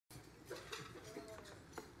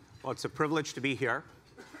Well, it's a privilege to be here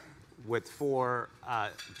with four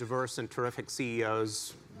diverse and terrific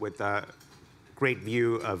CEOs with a great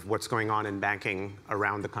view of what's going on in banking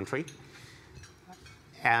around the country.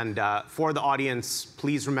 And for the audience,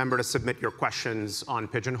 please remember to submit your questions on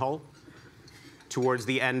Pigeonhole. Towards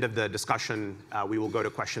the end of the discussion, we will go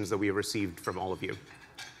to questions that we have received from all of you.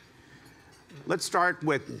 Let's start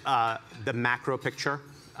with the macro picture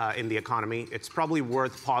in the economy. It's probably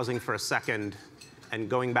worth pausing for a second and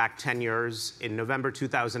going back 10 years. In November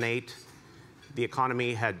 2008, the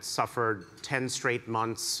economy had suffered 10 straight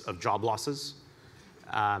months of job losses.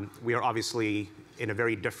 We are obviously in a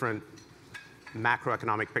very different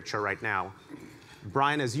macroeconomic picture right now.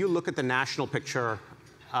 Brian, as you look at the national picture,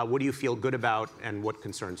 what do you feel good about and what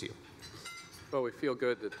concerns you? Well, we feel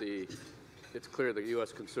good that it's clear the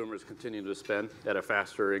U.S. consumers continue to spend at a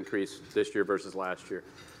faster increase this year versus last year.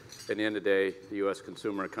 At the end of the day, the U.S.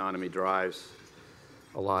 consumer economy drives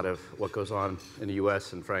a lot of what goes on in the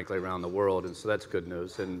U.S. and frankly around the world, and so that's good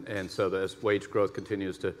news. And so as wage growth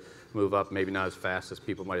continues to move up, maybe not as fast as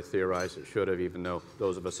people might have theorized it should have, even though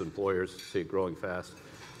those of us employers see it growing fast,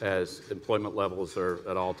 as employment levels are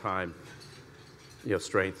at all-time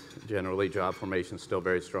strength. Generally, job formation is still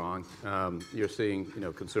very strong. You're seeing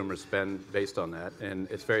consumers spend based on that,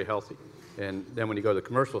 and it's very healthy. And then when you go to the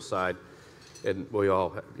commercial side, and we all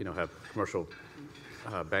have commercial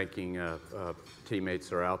banking teammates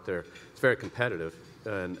that are out there. It's very competitive,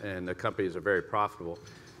 and the companies are very profitable.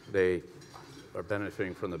 They are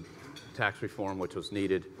benefiting from the tax reform, which was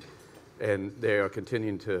needed, and they are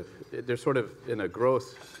continuing to. They're sort of in a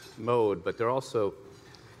growth mode, but they're also.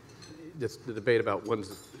 This the debate about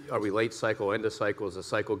are we late cycle, end of cycle? Is the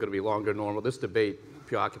cycle going to be longer than normal? This debate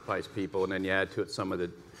preoccupies people, and then you add to it some of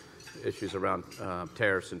the issues around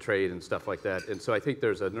tariffs and trade and stuff like that. And so I think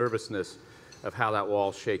there's a nervousness of how that will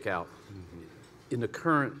all shake out. In the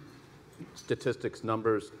current statistics,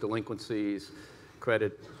 numbers, delinquencies,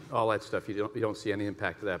 credit, all that stuff, you don't see any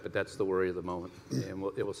impact of that, but that's the worry of the moment, and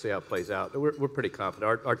we'll see how it plays out. We're pretty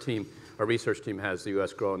confident. Our research team has the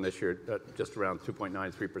U.S. growing this year just around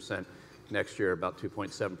 2.93%, next year about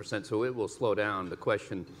 2.7%, so it will slow down. The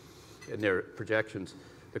question, in their projections,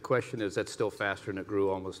 the question is that's still faster than it grew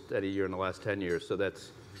almost any year in the last 10 years, so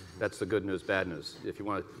that's the good news, bad news. If you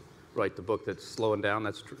want to write the book that's slowing down,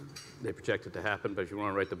 that's true. They project it to happen, but if you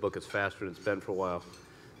want to write the book that's faster than it's been for a while,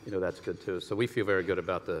 that's good too. So we feel very good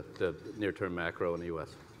about the near-term macro in the U.S.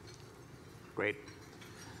 Great.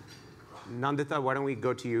 Nandita, why don't we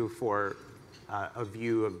go to you for a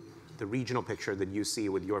view of the regional picture that you see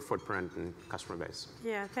with your footprint and customer base?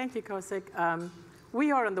 Yeah, thank you, Kausik.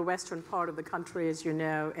 We are in the western part of the country, as you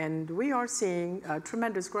know, and we are seeing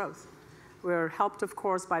tremendous growth. We're helped, of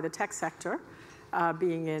course, by the tech sector,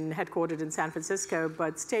 being headquartered in San Francisco,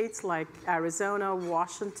 but states like Arizona,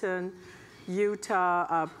 Washington,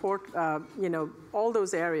 Utah, all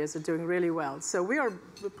those areas are doing really well. So we're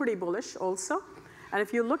pretty bullish also. And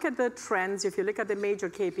if you look at the trends, if you look at the major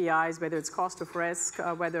KPIs, whether it's cost of risk,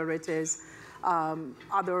 whether it is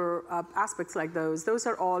other aspects like those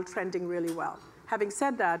are all trending really well. Having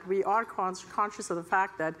said that, we are conscious of the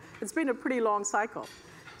fact that it's been a pretty long cycle.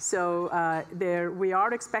 So we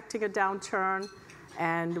are expecting a downturn,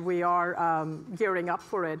 and we are gearing up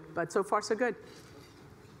for it, but so far so good.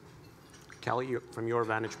 Kelly, from your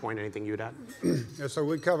vantage point, anything you'd add? Yeah, so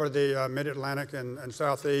we cover the Mid-Atlantic and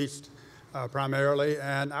Southeast primarily,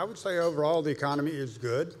 and I would say overall the economy is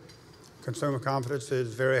good. Consumer confidence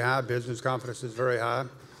is very high, business confidence is very high.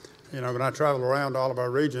 When I travel around all of our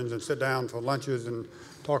regions and sit down for lunches and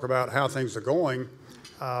talk about how things are going,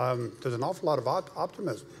 there's an awful lot of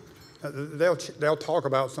optimism. They'll talk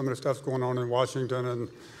about some of the stuff going on in Washington,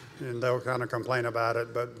 and they'll kind of complain about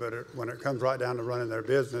it, but when it comes right down to running their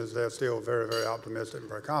business, they're still very, very optimistic and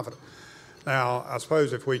very confident. Now, I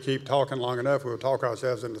suppose if we keep talking long enough, we'll talk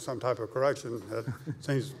ourselves into some type of correction. That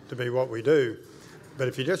seems to be what we do. But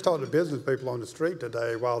if you just talk to business people on the street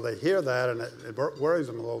today, while they hear that and it worries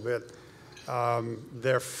them a little bit,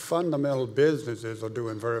 their fundamental businesses are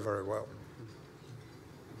doing very, very well.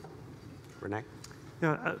 René?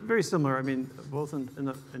 Yeah, very similar. I mean, both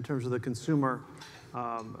in terms of the consumer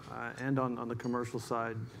and on the commercial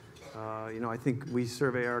side. I think we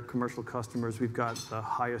survey our commercial customers. We've got the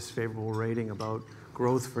highest favorable rating about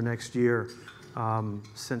growth for next year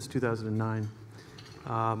since 2009.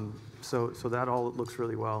 So that all looks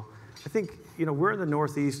really well. I think we're in the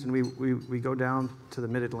Northeast, and we go down to the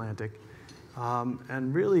Mid-Atlantic,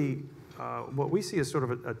 and really what we see is sort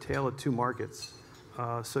of a tale of two markets.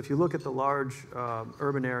 So if you look at the large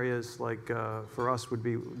urban areas, like for us would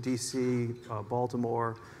be DC,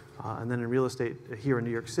 Baltimore, and then in real estate here in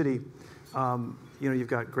New York City, You've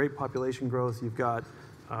got great population growth. You've got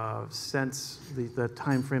since the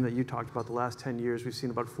time frame that you talked about, the last 10 years, we've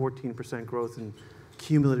seen about 14% growth in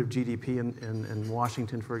cumulative GDP in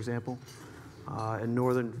Washington, for example. In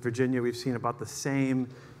Northern Virginia, we've seen about the same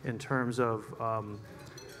in terms of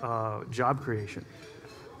job creation.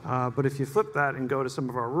 But if you flip that and go to some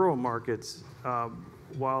of our rural markets,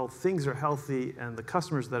 while things are healthy and the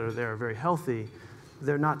customers that are there are very healthy,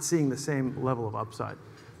 they're not seeing the same level of upside.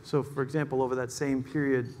 So for example, over that same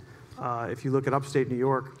period, if you look at upstate New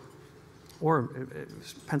York, or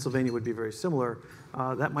Pennsylvania would be very similar,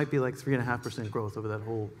 that might be like 3.5% growth over that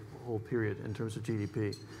whole period in terms of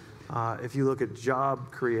GDP. If you look at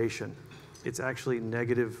job creation, it's actually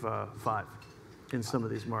 -5 in some of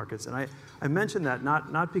these markets. And I mention that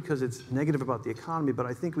not because it's negative about the economy, but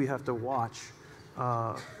I think we have to watch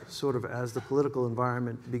sort of as the political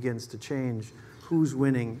environment begins to change, who's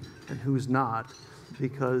winning and who's not,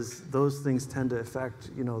 because those things tend to affect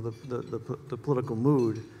the political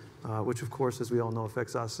mood, which of course, as we all know,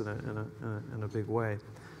 affects us in a big way.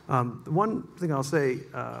 The one thing I'll say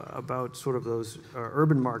about sort of those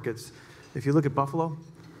urban markets, if you look at Buffalo,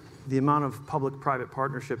 the amount of public-private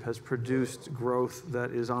partnership has produced growth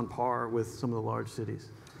that is on par with some of the large cities.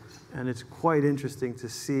 And it's quite interesting to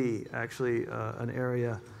see actually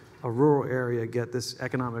a rural area get this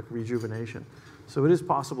economic rejuvenation. So it is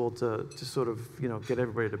possible to sort of get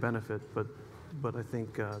everybody to benefit, but I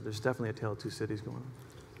think there's definitely a tale of two cities going on.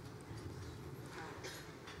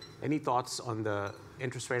 Any thoughts on the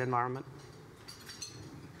interest rate environment?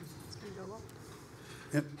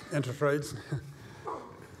 Interest rates?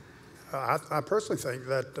 I personally think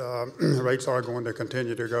that rates are going to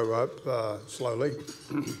continue to go up slowly.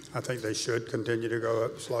 I think they should continue to go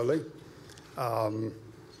up slowly.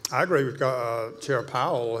 I agree with Chair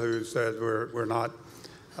Powell, who said we're not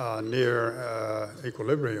near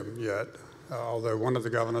equilibrium yet, although one of the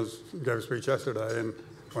governors gave a speech yesterday, and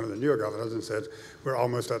one of the newer governors, and said we're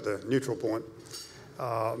almost at the neutral point.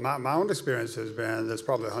 My own experience has been there's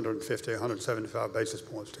probably 150, 175 basis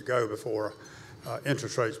points to go before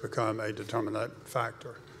interest rates become a determinant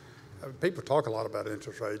factor. People talk a lot about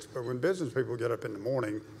interest rates, but when business people get up in the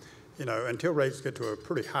morning, until rates get to a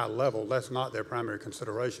pretty high level, that's not their primary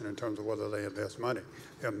consideration in terms of whether they invest money.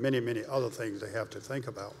 There are many, many other things they have to think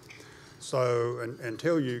about. So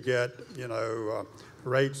until you get,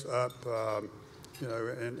 rates up,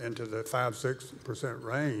 into the 5-6%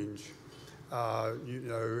 range,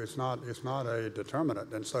 it's not a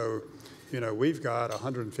determinant. And so, we've got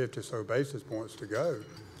 150 or so basis points to go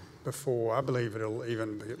before I believe it'll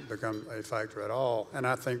even become a factor at all. And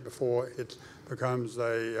I think before it becomes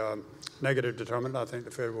a negative determinant, I think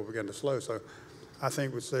the Fed will begin to slow. So I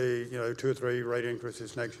think we'll see, 2 or 3 rate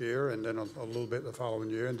increases next year, and then a little bit the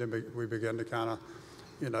following year, and then we begin to kind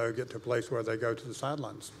of, get to a place where they go to the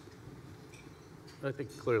sidelines. I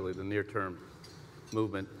think clearly the near-term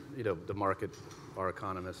movement, the market, our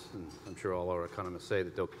economists, and I'm sure all our economists say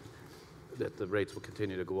that the rates will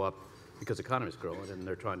continue to go up because the economy is growing, and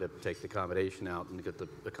they're trying to take the accommodation out and get the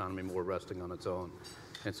economy more resting on its own.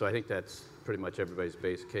 And so I think that's pretty much everybody's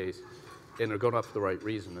base case. And they're going up for the right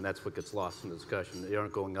reason, and that's what gets lost in the discussion. They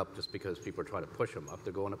aren't going up just because people are trying to push them up.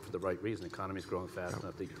 They're going up for the right reason. The economy's growing fast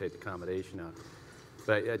enough that you can take the accommodation out.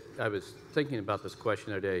 But I was thinking about this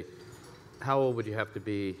question the other day. How old would you have to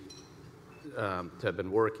be to have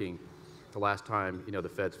been working the last time, the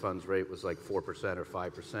Fed's funds rate was like 4% or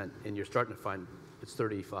 5%, and you're starting to find it's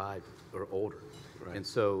 35 or older. Right. And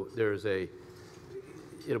so it'll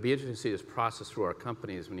be interesting to see this process through our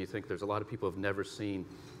companies when you think there's a lot of people who have never seen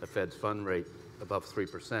a Fed's fund rate above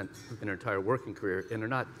 3% in their entire working career, and they're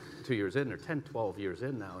not 2 years in, they're 10, 12 years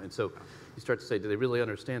in now. And so you start to say, do they really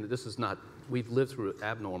understand that this is not, we've lived through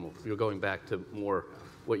abnormal. You're going back to more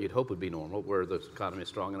what you'd hope would be normal, where the economy is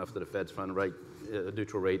strong enough that a Fed's fund rate, a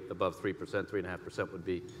neutral rate above 3%, 3.5% would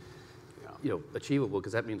be, achievable,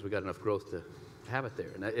 because that means we got enough growth to have it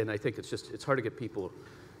there. And I think it's hard to get people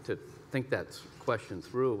to think that question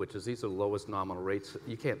through, which is these are the lowest nominal rates.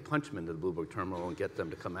 You can't punch them into the Bloomberg terminal and get them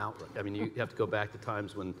to come out. I mean, you have to go back to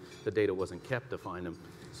times when the data wasn't kept to find them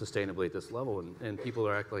sustainably at this level. And people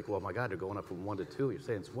are acting like, well, my God, they're going up from 1 to 2. You're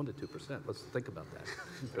saying it's 1 to 2%. Let's think about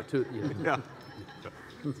that. Or 2, Yeah.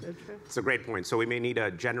 It's a great point. So we may need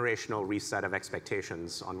a generational reset of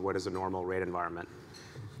expectations on what is a normal rate environment.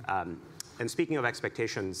 And speaking of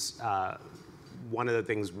expectations, one of the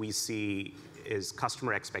things we see is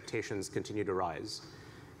customer expectations continue to rise.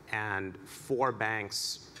 And for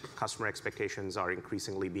banks, customer expectations are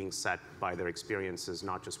increasingly being set by their experiences,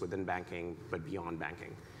 not just within banking, but beyond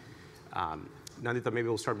banking. Nandita, maybe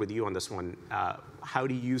we'll start with you on this one. How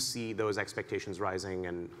do you see those expectations rising,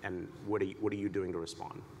 and what are you doing to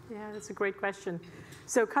respond? Yeah, that's a great question.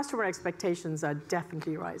 So customer expectations are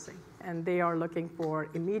definitely rising, and they are looking for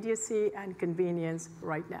immediacy and convenience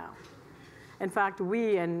right now. In fact,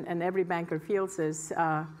 we and every banker feels this,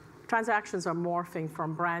 transactions are morphing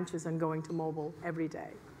from branches and going to mobile every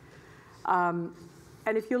day.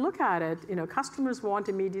 And if you look at it, customers want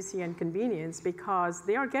immediacy and convenience because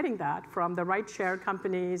they are getting that from the ride-share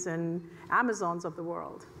companies and Amazons of the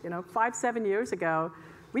world. 5-7 years ago,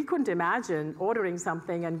 we couldn't imagine ordering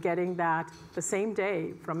something and getting that the same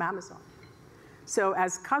day from Amazon. So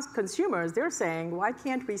as consumers, they're saying, why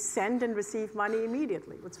can't we send and receive money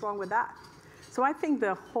immediately? What's wrong with that? So I think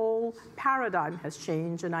the whole paradigm has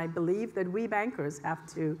changed, and I believe that we bankers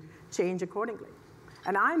have to change accordingly.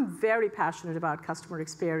 And I'm very passionate about customer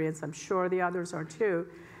experience. I'm sure the others are too.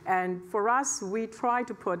 And for us, we try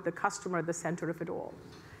to put the customer at the center of it all.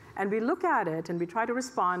 And we look at it and we try to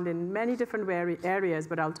respond in many different areas,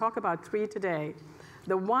 but I'll talk about 3 today.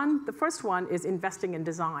 The first one is investing in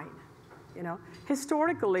design.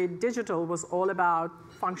 Historically, digital was all about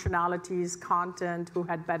functionalities, content, who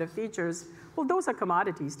had better features. Well, those are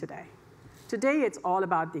commodities today. Today, it's all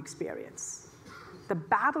about the experience. The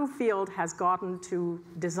battlefield has gotten to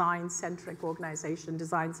design-centric organization,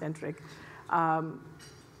 design-centric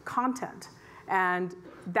content. And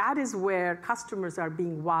that is where customers are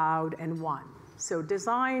being wowed and won. So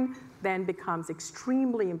design then becomes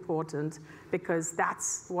extremely important because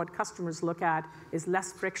that's what customers look at is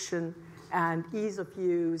less friction and ease of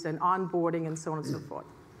use and onboarding and so on and so forth.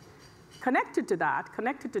 Connected to that,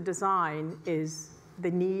 connected to design is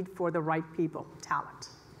the need for the right people, talent.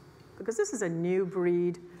 Because this is a new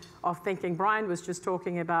breed of thinking. Brian was just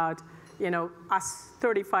talking about, us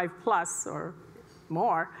 35 plus or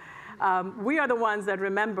more. We are the ones that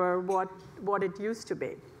remember what it used to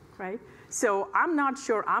be, right? So I'm not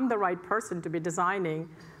sure I'm the right person to be designing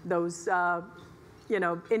those,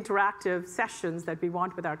 interactive sessions that we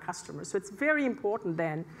want with our customers. So it's very important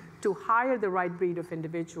then to hire the right breed of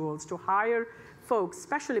individuals, to hire folks,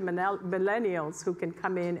 especially millennials, who can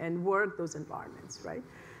come in and work those environments, right?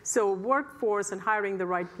 So workforce and hiring the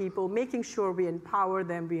right people, making sure we empower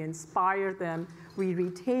them, we inspire them, we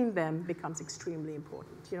retain them becomes extremely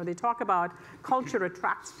important. They talk about culture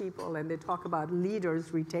attracts people, and they talk about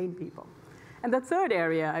leaders retain people. And the third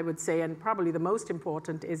area, I would say, and probably the most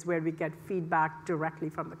important, is where we get feedback directly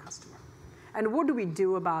from the customer. And what do we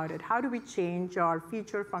do about it? How do we change our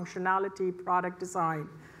feature, functionality, product design,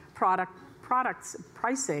 products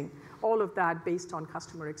pricing, all of that based on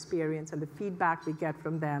customer experience and the feedback we get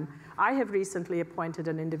from them. I have recently appointed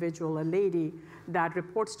an individual, a lady, that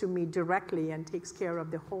reports to me directly and takes care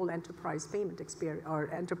of the whole enterprise payment experience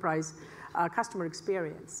or enterprise customer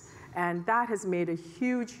experience. And that has made a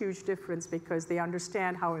huge, huge difference because they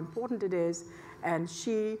understand how important it is. And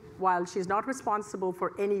she, while she's not responsible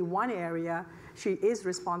for any one area, she is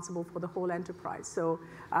responsible for the whole enterprise. So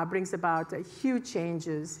brings about huge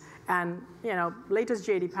changes. And latest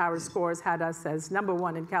J.D. Power scores had us as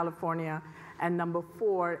 #1 in California and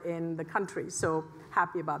 #4 in the country. So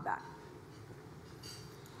happy about that.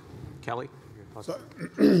 Kelly?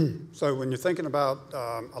 So when you're thinking about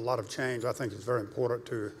a lot of change, I think it's very important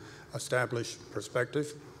to establish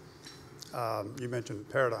perspective. You mentioned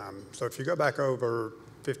paradigm. So if you go back over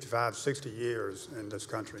 55, 60 years in this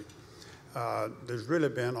country, there's really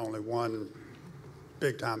been only one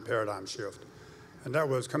big-time paradigm shift. And that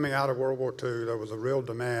was coming out of World War II, there was a real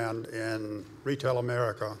demand in retail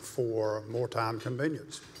America for more time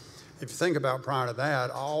convenience. If you think about prior to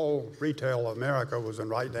that, all retail America was in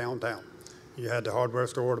right downtown. You had the hardware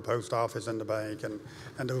store, the post office, and the bank, and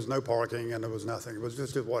there was no parking, and there was nothing. It was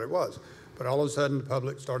just what it was. But all of a sudden, the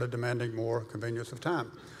public started demanding more convenience of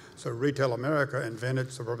time. So retail America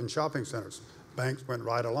invented suburban shopping centers. Banks went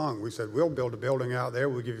right along. We said, we'll build a building out there.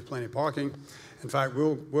 We'll give you plenty of parking. In fact,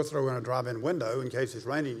 we'll throw in a drive-in window in case it's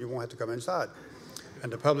raining. You won't have to come inside.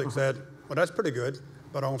 And the public said, well, that's pretty good.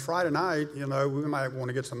 But on Friday night, we might want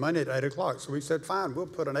to get some money at 8 o'clock. So we said, fine, we'll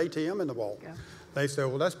put an ATM in the wall. Yeah. They said,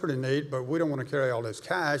 well, that's pretty neat, but we don't want to carry all this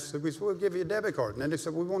cash. So we said, we'll give you a debit card. And then they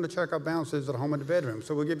said, we want to check our balances at home in the bedroom.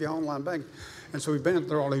 So we'll give you online banking. And so we've been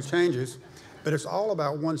through all these changes. But it's all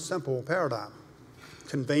about one simple paradigm,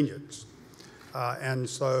 convenience. And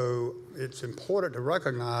so it's important to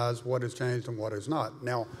recognize what has changed and what has not.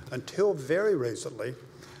 Now, until very recently,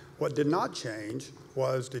 what did not change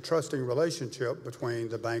was the trusting relationship between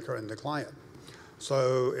the banker and the client.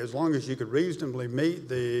 So as long as you could reasonably meet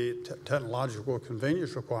the technological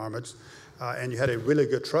convenience requirements and you had a really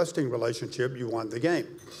good trusting relationship, you won the game.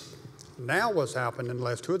 Now what's happened in the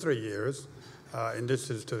last 2 or 3 years, and this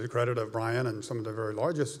is to the credit of Brian and some of the very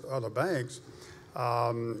largest other banks,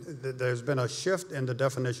 there's been a shift in the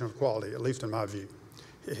definition of quality, at least in my view.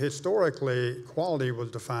 Historically, quality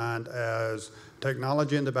was defined as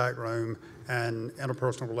technology in the back room and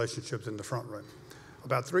interpersonal relationships in the front room.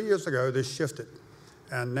 About 3 years ago, this shifted,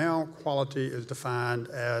 and now quality is defined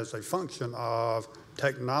as a function of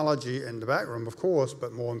technology in the back room, of course,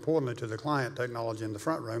 but more importantly to the client, technology in the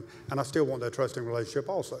front room, and I still want that trusting relationship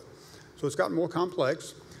also. So it's gotten more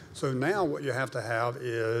complex. So now what you have to have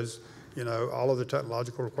is, all of the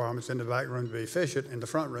technological requirements in the back room to be efficient, in the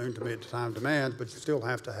front room to meet the time demands, but you still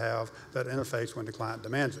have to have that interface when the client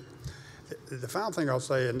demands it. The final thing I'll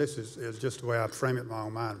say, and this is just the way I frame it in my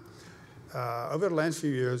own mind, over the last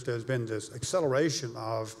few years, there's been this acceleration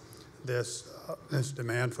of this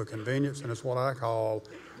demand for convenience, and it's what I call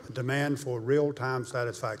a demand for real-time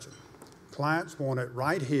satisfaction. Clients want it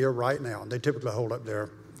right here, right now. They typically hold up their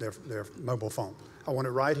mobile phone. I want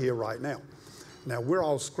it right here, right now. Now, we're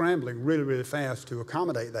all scrambling really, really fast to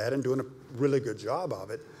accommodate that and doing a really good job of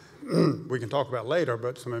it. We can talk about later,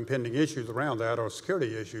 but some impending issues around that are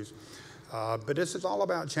security issues. But this is all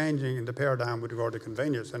about changing the paradigm with regard to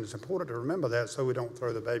convenience, and it's important to remember that so we don't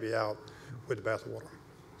throw the baby out with the bathwater.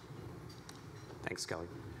 Thanks, Kelly.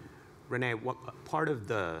 René, what part of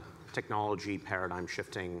the technology paradigm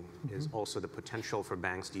shifting is also the potential for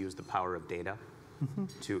banks to use the power of data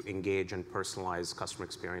to engage and personalize customer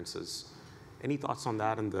experiences? Any thoughts on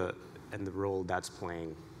that and the role that's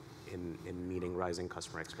playing in meeting rising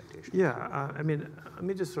customer expectations? Yeah, I mean, let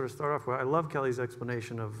me just sort of start off with, I love Kelly's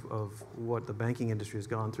explanation of what the banking industry has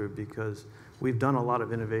gone through, because we've done a lot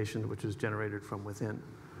of innovation which is generated from within.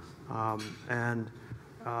 I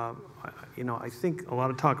think a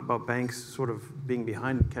lot of talk about banks sort of being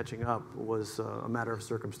behind and catching up was a matter of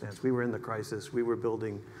circumstance. We were in the crisis. We were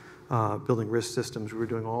building risk systems. We were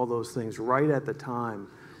doing all those things right at the time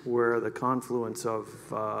where the confluence of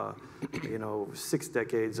 6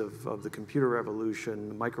 decades of the computer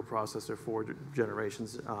revolution, microprocessor 4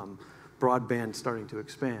 generations, broadband starting to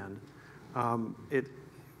expand.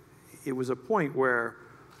 It was a point where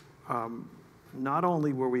not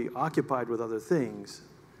only were we occupied with other things,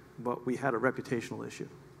 but we had a reputational issue.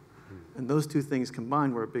 And those two things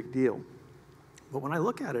combined were a big deal. But when I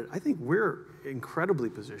look at it, I think we're incredibly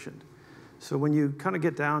positioned. So when you kind of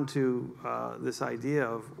get down to this idea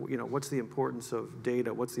of, what's the importance of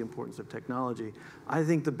data, what's the importance of technology, I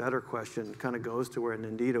think the better question kind of goes to where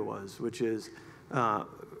Nandita was, which is,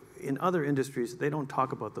 in other industries, they don't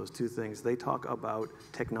talk about those two things. They talk about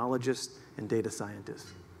technologists and data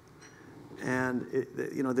scientists. And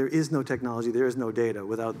there is no technology, there is no data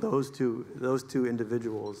without those two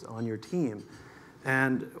individuals on your team.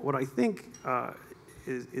 And what I think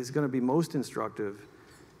is going to be most instructive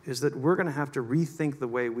is that we're going to have to rethink the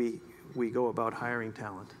way we go about hiring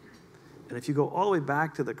talent. And if you go all the way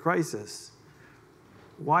back to the crisis,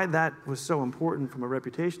 why that was so important from a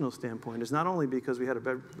reputational standpoint is not only because we had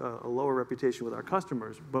a lower reputation with our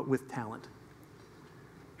customers, but with talent.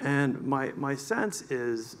 And my sense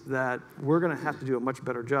is that we're going to have to do a much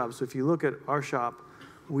better job. So if you look at our shop,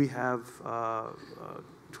 we have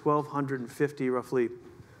 1,250 roughly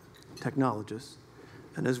technologists.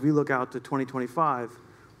 And as we look out to 2025,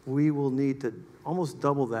 we will need to almost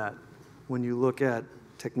double that when you look at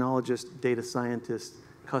technologists, data scientists,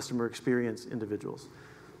 customer experience individuals.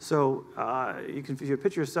 So if you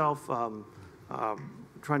picture yourself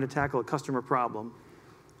trying to tackle a customer problem,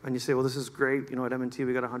 and you say, well, this is great. At M&T,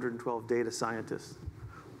 we got 112 data scientists.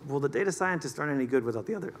 Well, the data scientists aren't any good without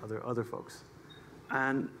the other folks.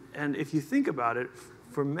 And if you think about it,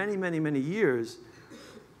 for many, many, many years,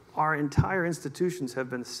 our entire institutions have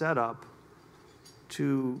been set up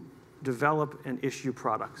to develop and issue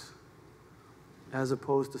products as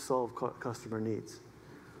opposed to solve customer needs.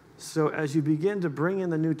 So as you begin to bring in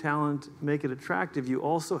the new talent, make it attractive, you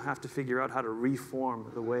also have to figure out how to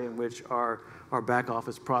reform the way in which our back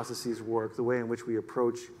office processes work, the way in which we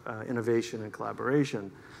approach innovation and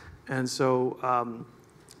collaboration. And so,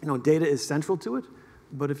 data is central to it,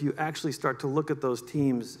 but if you actually start to look at those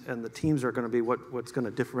teams, and the teams are going to be what's going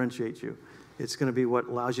to differentiate you, it's going to be what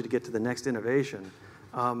allows you to get to the next innovation.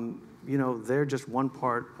 They're just one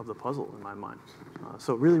part of the puzzle in my mind.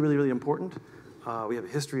 So really, really, really important. We have a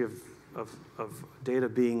history of data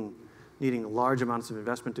needing large amounts of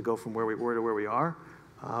investment to go from where we were to where we are.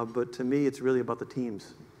 But to me, it's really about the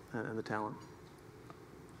teams and the talent.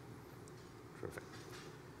 Terrific.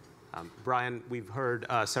 Brian, we've heard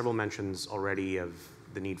several mentions already of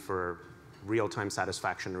the need for real-time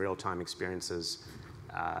satisfaction, real-time experiences.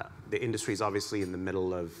 The industry is obviously in the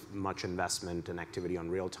middle of much investment and activity on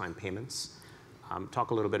real-time payments.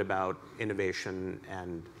 Talk a little bit about innovation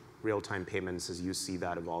and real-time payments as you see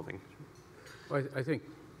that evolving. Well, I think,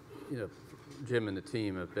 Jim and the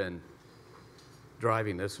team have been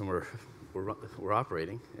driving this, and we're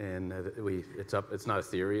operating, and it's not a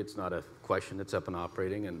theory, it's not a question, it's up and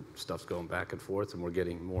operating, and stuff's going back and forth, and we're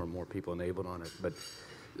getting more and more people enabled on it. But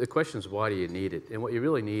the question is, why do you need it? And what you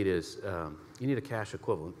really need is, you need a cash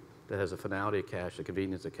equivalent that has the finality of cash, the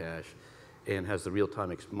convenience of cash, and has the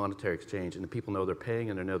real-time monetary exchange, and the people know they're paying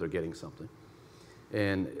and they know they're getting something.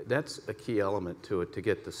 And that's a key element to it, to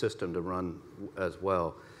get the system to run as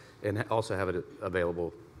well, and also have it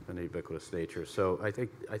available in a ubiquitous nature. So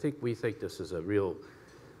we think this is a real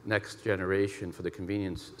next generation for the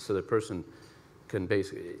convenience, so the person can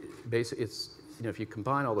basically it's, if you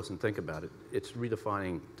combine all this and think about it, it's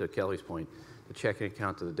redefining, to Kelly's point, the checking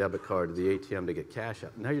account to the debit card to the ATM to get cash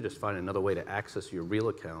out. Now you're just finding another way to access your real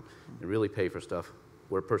account and really pay for stuff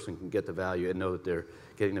where a person can get the value and know that they're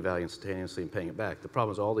getting the value instantaneously and paying it back. The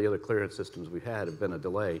problem is all the other clearance systems we've had have been a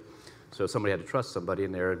delay. So somebody had to trust somebody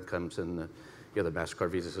in there, and comes in the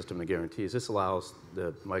MasterCard Visa system, the guarantees. This allows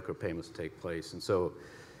the micropayments to take place. And so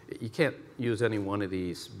you can't use any one of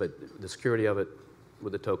these, but the security of it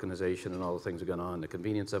with the tokenization and all the things that are going on, the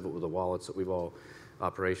convenience of it with the wallets that we've all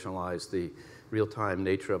operationalized, the real-time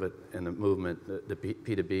nature of it and the movement, the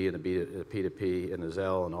P2B and the P2P and the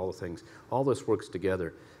Zelle and all the things, all this works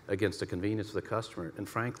together against the convenience of the customer, and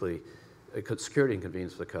frankly, security and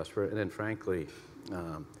convenience for the customer, and then frankly,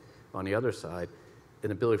 on the other side,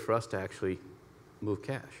 an ability for us to actually move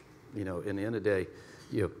cash. In the end of the day,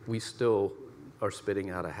 we still are spitting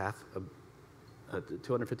out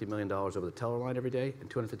 $250 million over the teller line every day and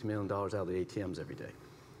 $250 million out of the ATMs every day.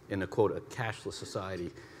 In a quote, a cashless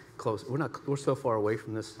society. We're so far away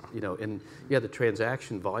from this, and the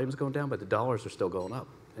transaction volume's going down, but the dollars are still going up.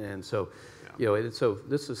 And so, so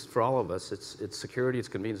this is, for all of us, it's security, it's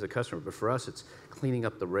convenience of the customer, but for us, it's cleaning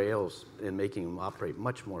up the rails and making them operate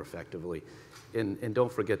much more effectively. And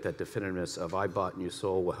don't forget that definitiveness of I bought and you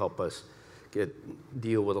sold will help us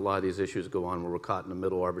deal with a lot of these issues that go on where we're caught in the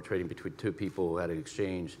middle arbitrating between two people who had an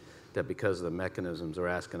exchange that because of the mechanisms are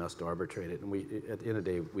asking us to arbitrate it. And at the end of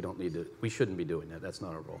the day, we shouldn't be doing that. That's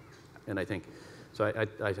not our role. And I think, so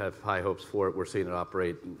I have high hopes for it. We're seeing it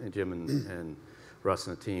operate, and Jim and Russ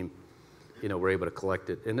and the team, we're able to collect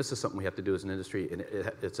it. And this is something we have to do as an industry, and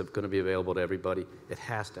it's going to be available to everybody. It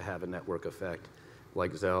has to have a network effect,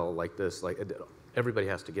 like Zelle, like this, everybody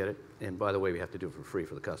has to get it. And by the way, we have to do it for free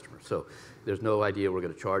for the customer. So there's no idea we're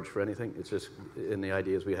going to charge for anything. It's just, and the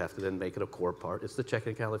idea is we have to then make it a core part. It's the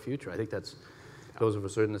checking account of the future. I think that's, those of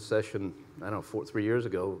us who are in this session, I don't know, 3 years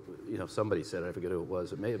ago, somebody said, I forget who it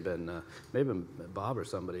was, it may have been Bob or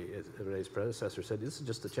somebody, René's predecessor, said, this is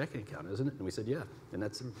just the checking account, isn't it? And we said, yeah. And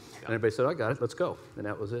that's, and everybody said, I got it, let's go. And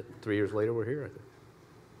that was it. 3 years later, we're here, I think.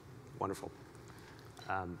 Wonderful.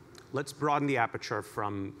 Let's broaden the aperture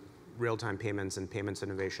from real-time payments and payments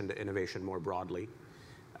innovation to innovation more broadly.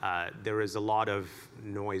 There is a lot of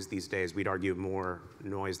noise these days. We'd argue more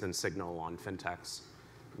noise than signal on fintechs.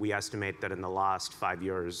 We estimate that in the last 5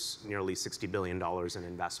 years, nearly $60 billion in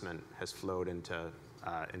investment has flowed into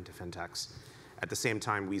fintechs. At the same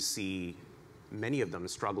time, we see many of them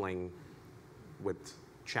struggling with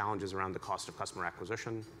challenges around the cost of customer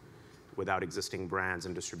acquisition, without existing brands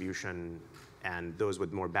and distribution, and those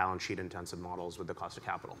with more balance sheet intensive models with the cost of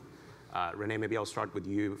capital. René, maybe I'll start with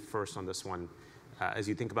you first on this one. As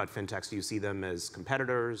you think about fintechs, do you see them as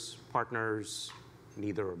competitors, partners,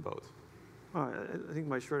 neither or both? I think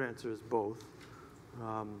my short answer is both.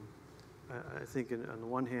 I think on the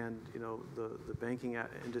one hand, the banking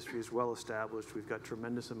industry is well established. We've got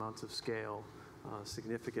tremendous amounts of scale,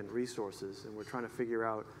 significant resources, and we're trying to figure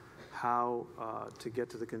out how to get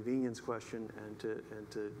to the convenience question and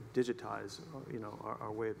to digitize,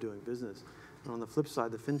 our way of doing business. And on the flip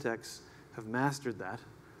side, the fintechs have mastered that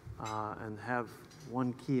and have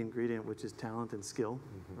one key ingredient, which is talent and skill,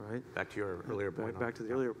 right? Back to your earlier point. Back to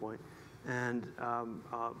the earlier point. And,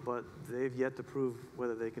 but they've yet to prove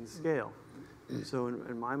whether they can scale. So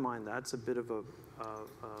in my mind, that's a bit of a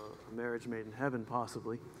marriage made in heaven,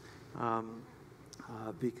 possibly,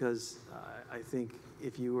 because I think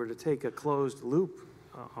if you were to take a closed loop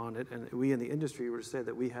on it, and we in the industry were to say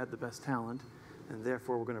that we had the best talent, and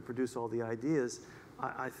therefore we're going to produce all the ideas,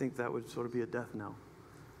 I think that would sort of be a death knell.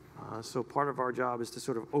 So part of our job is to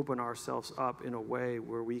sort of open ourselves up in a way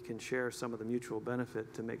where we can share some of the mutual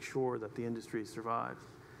benefit to make sure that the industry survives.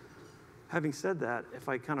 Having said that, if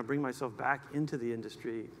I kind of bring myself back into the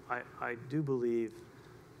industry, I do believe,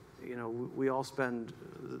 we all spend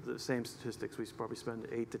the same statistics. We probably spend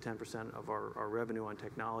 8 to 10% of our revenue on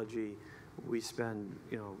technology. we spend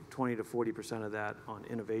 20 to 40% of that on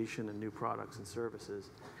innovation and new products and services.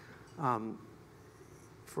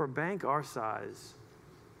 For a bank our size,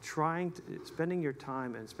 spending your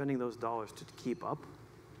time and spending those dollars to keep up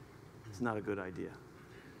is not a good idea.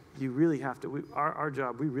 You really have to, our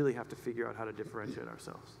job, we really have to figure out how to differentiate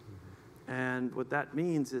ourselves. And what that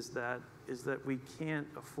means is that we can't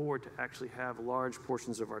afford to actually have large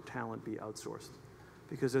portions of our talent be outsourced.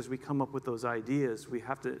 Because as we come up with those ideas, we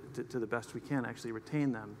have to the best we can, actually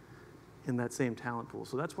retain them in that same talent pool.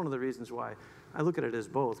 So that's one of the reasons why I look at it as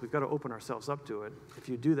both. We've got to open ourselves up to it. If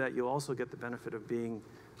you do that, you'll also get the benefit of being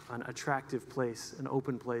an attractive place, an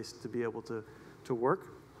open place to be able to work.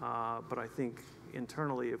 But I think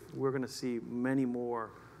internally, if we're going to see many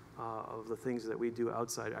more of the things that we do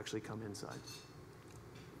outside actually come inside.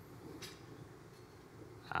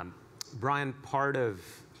 Brian, part of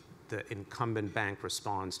the incumbent bank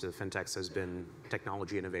response to the fintechs has been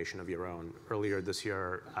technology innovation of your own. Earlier this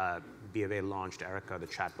year, B of A launched Erica, the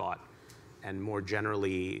chatbot. And more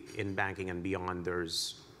generally, in banking and beyond,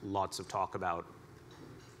 there's lots of talk about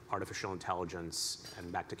artificial intelligence.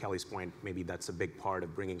 And back to Kelly's point, maybe that's a big part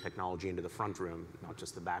of bringing technology into the front room, not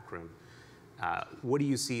just the back room. What do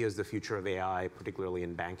you see as the future of AI, particularly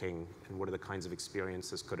in banking, and what are the kinds of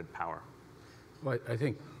experiences could it power? Well, I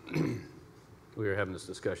think we were having this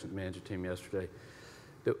discussion with the manager team yesterday.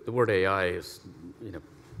 The word AI is,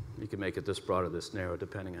 you can make it this broad or this narrow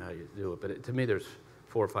depending on how you do it. But to me, there's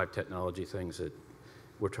 4 or 5 technology things that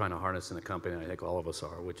we're trying to harness in the company, and I think all of us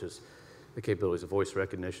are, which is the capabilities of voice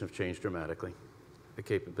recognition have changed dramatically. The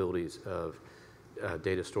capabilities of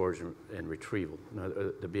data storage and retrieval,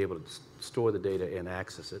 to be able to store the data and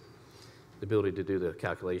access it. The ability to do the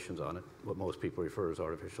calculations on it, what most people refer to as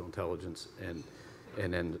artificial intelligence, and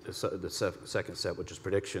then the second set, which is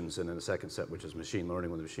predictions, and then the second set, which is machine learning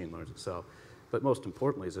when the machine learns itself. But most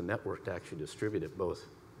importantly is a network to actually distribute it, both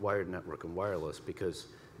wired network and wireless, because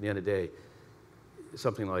at the end of the day,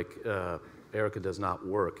 something like Erica does not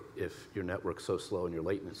work if your network's so slow and your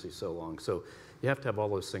latency is so long. So you have to have all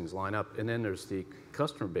those things line up. And then there's the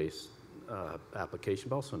customer base application,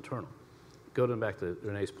 but also internal. Going back to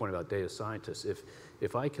René's point about data scientists,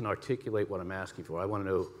 if I can articulate what I'm asking for, I want to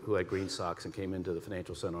know who had green socks and came into the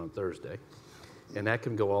financial center on Thursday, and that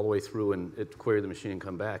can go all the way through and query the machine and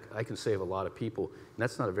come back, I can save a lot of people. And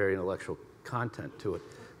that's not a very intellectual content to it,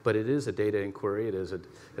 but it is a data inquiry. It is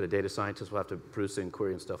a data scientist will have to produce the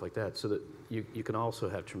inquiry and stuff like that, so that you can also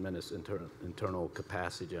have tremendous internal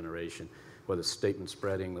capacity generation, whether it's statement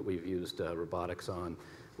spreading that we've used robotics on,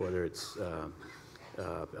 whether it's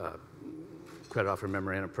credit offer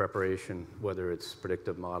memorandum preparation, whether it's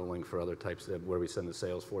predictive modeling for other types of where we send the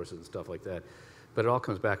sales forces and stuff like that. But it all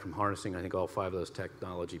comes back from harnessing, I think, all 5 of those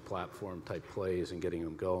technology platform type plays and getting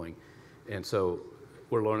them going. And so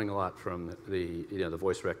we're learning a lot from the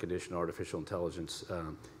voice recognition, artificial intelligence,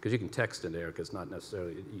 because you can text in Erica. It's not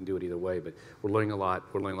necessarily, you can do it either way, but we're learning a lot.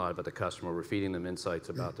 We're learning a lot about the customer. We're feeding them insights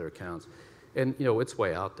about their accounts. And it's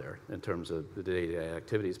way out there in terms of the day-to-day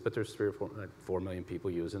activities, but there's 3 or 4 million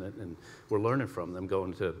people using it, and we're learning from them.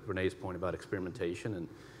 Going to René's point about experimentation, and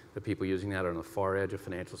the people using that are on the far edge of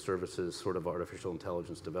financial services, sort of artificial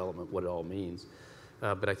intelligence development, what it all means.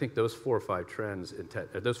 But I think those 4 or 5 trends,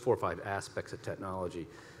 those 4 or 5 aspects of technology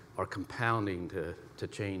are compounding to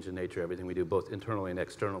change the nature of everything we do, both internally and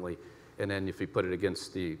externally. And then if you put it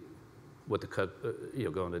against going to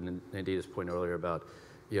Nandita's point earlier about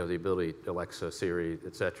the ability, Alexa, Siri,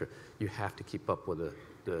 et cetera, you have to keep up with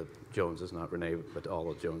the Joneses, not René, but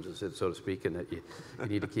all the Joneses, so to speak, and that you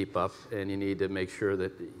need to keep up, and you need to make sure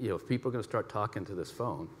that, if people are going to start talking to this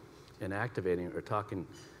phone and activating it or talking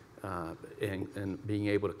and being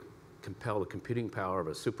able to compel the computing power of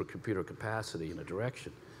a supercomputer capacity in a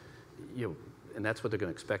direction, and that's what they're going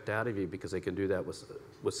to expect out of you, because they can do that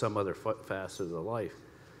with some other facet of their life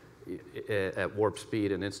at warp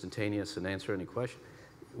speed and instantaneous and answer any question.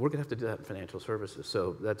 We're going to have to do that in financial services.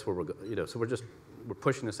 So that's where so we're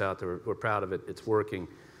pushing this out there. We're proud of it. It's working,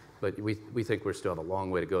 but we think we still have a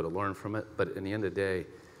long way to go to learn from it. But in the end of the day,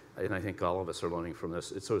 and I think all of us are learning from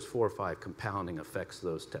this, it's those 4 or 5 compounding effects of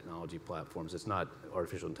those technology platforms. It's not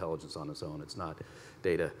artificial intelligence on its own. It's not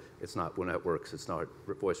data. It's not networks. It's not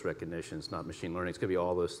voice recognition. It's not machine learning. It's going to be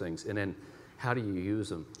all those things. And then how do you use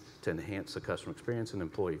them to enhance the customer experience and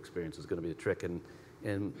employee experience is going to be the trick. And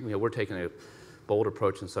we're taking a bold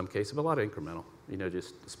approach in some cases, but a lot of incremental,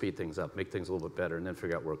 just speed things up, make things a little bit better, and then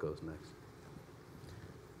figure out where it goes next.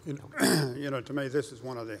 To me, this is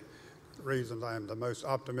one of the reasons I am the most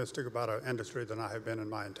optimistic about our industry than I have been in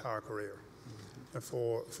my entire career.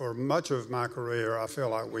 For much of my career, I feel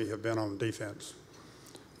like we have been on defense.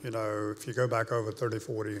 If you go back over 30,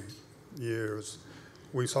 40 years,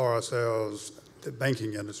 we saw ourselves, the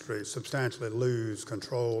banking industry, substantially lose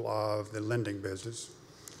control of the lending business.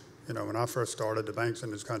 You know, when I first started, the banks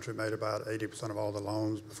in this country made about 80% of all the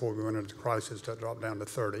loans. Before we went into the crisis, that dropped down to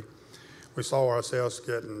 30. We saw ourselves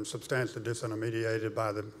getting substantially disintermediated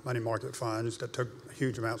by the money market funds that took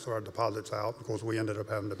huge amounts of our deposits out. Of course, we ended up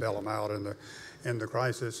having to bail them out in the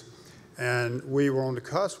crisis. And we were on the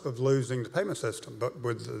cusp of losing the payment system. But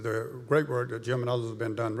with the great work that Jim and others have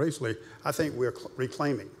been done recently, I think we're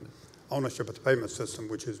reclaiming ownership of the payment system,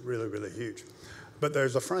 which is really, really huge. But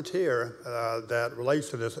there's a frontier that relates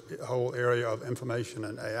to this whole area of information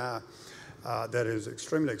and AI that is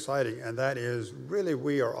extremely exciting, and that is really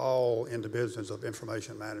we are all in the business of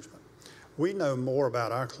information management. We know more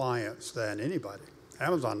about our clients than anybody.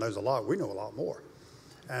 Amazon knows a lot. We know a lot more.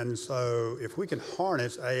 And so if we can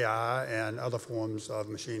harness AI and other forms of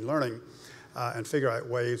machine learning and figure out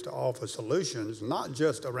ways to offer solutions, not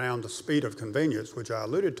just around the speed of convenience, which I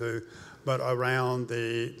alluded to, but around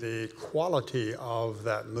the quality of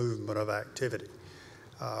that movement of activity,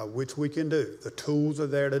 which we can do. The tools are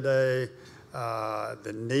there today.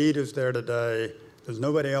 The need is there today. There's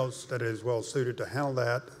nobody else that is well suited to handle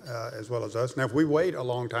that as well as us. Now, if we wait a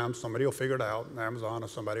long time, somebody will figure it out. Amazon or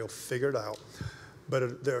somebody will figure it out.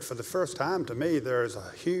 But for the first time, to me, there is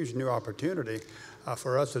a huge new opportunity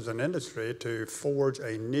for us as an industry to forge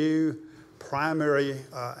a new primary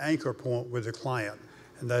anchor point with the client.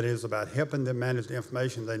 And that is about helping them manage the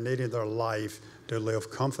information they need in their life to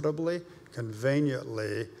live comfortably,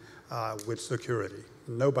 conveniently, with security.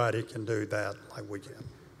 Nobody can do that like we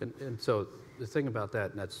can. And so the thing about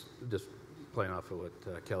that, and that's just playing off of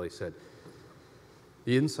what Kelly said,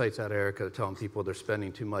 the insights out of Erica telling people they're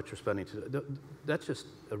spending too much or spending too, that's just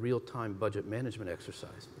a real-time budget management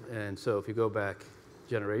exercise. And so if you go back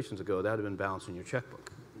generations ago, that would have been balancing your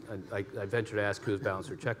checkbook. I venture to ask who's balanced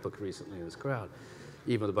their checkbook recently in this crowd.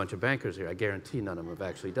 Even with a bunch of bankers here, I guarantee none of them have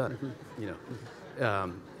actually done it. You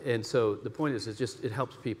know, and so the point is, it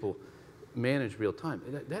helps people manage real time.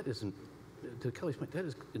 That isn't, to Kelly's point, that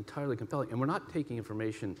is entirely compelling. And we're not taking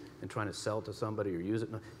information and trying to sell it to somebody or use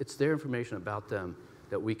it. No, it's their information about them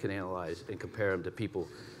that we can analyze and compare them to people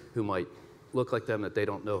who might look like them, that they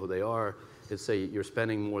don't know who they are, and say you're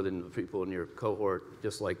spending more than the people in your cohort,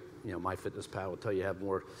 just like, you know, MyFitnessPal will tell you have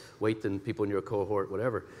more weight than people in your cohort,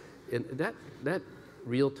 whatever. And that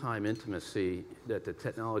real-time intimacy that the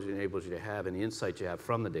technology enables you to have and the insights you have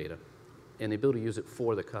from the data and the ability to use it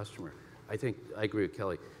for the customer, I agree with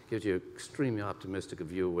Kelly, gives you an extremely optimistic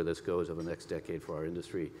view of where this goes over the next decade for our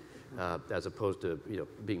industry, as opposed to, you know,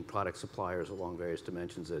 being product suppliers along various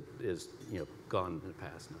dimensions that is, you know, gone in the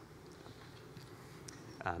past now.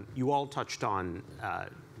 You all touched on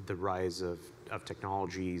the rise of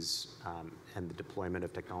technologies and the deployment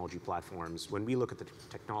of technology platforms. When we look at the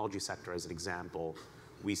technology sector as an example,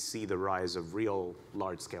 we see the rise of real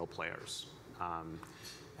large-scale players.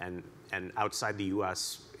 And outside the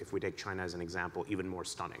US, if we take China as an example, even more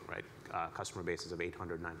stunning, right? Customer bases of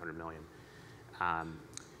 800, 900 million.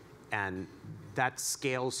 And that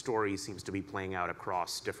scale story seems to be playing out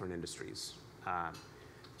across different industries.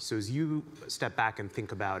 So as you step back and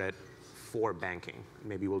think about it for banking,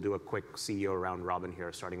 maybe we'll do a quick CEO round robin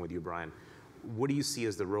here, starting with you, Brian. What do you see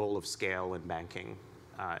as the role of scale in banking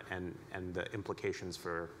and the implications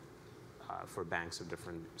for banks of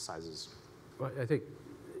different sizes? Well, I think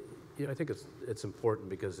it's important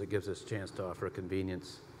because it gives us a chance to offer a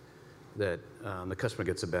convenience that the customer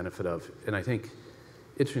gets the benefit of. And I think,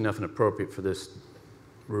 interesting enough and appropriate for this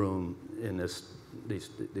room in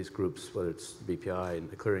these groups, whether it's BPI and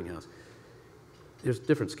the clearinghouse, there's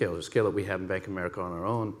different scales. There's scale that we have in Bank of America on our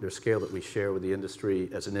own. There's scale that we share with the industry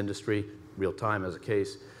as an industry, real time as a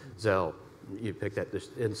case. Zelle, you pick that.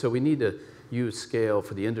 And so we need to use scale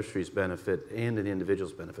for the industry's benefit and the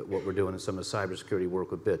individual's benefit, what we're doing in some of the cybersecurity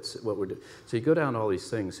work with bits, what we're doing. So you go down all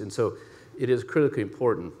these things. And so it is critically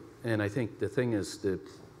important. And I think the thing is the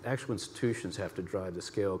actual institutions have to drive the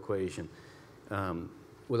scale equation.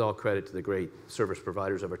 With all credit to the great service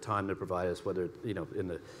providers over time that provide us, whether, you know, in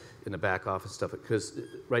the back office stuff, because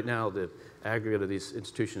right now the aggregate of these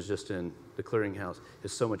institutions just in the clearinghouse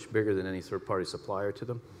is so much bigger than any third-party supplier to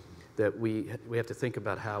them that we have to think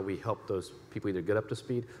about how we help those people either get up to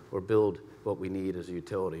speed or build what we need as a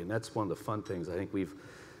utility. And that's one of the fun things I think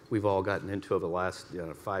we've all gotten into over the last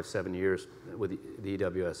 5-7 years with the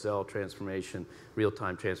EWSL transformation,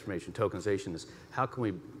 real-time transformation, tokenization is how can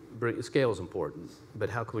we bring, scale is important, but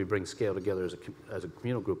how can we bring scale together as a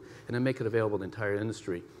communal group and then make it available to the entire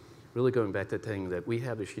industry? Really going back to the thing that we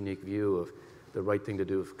have this unique view of the right thing to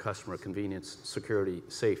do for customer convenience, security,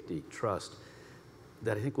 safety, trust,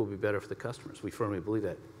 that I think will be better for the customers. We firmly believe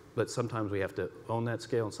that. But sometimes we have to own that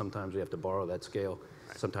scale, and sometimes we have to borrow that scale.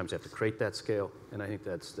 Right. Sometimes you have to create that scale, and I think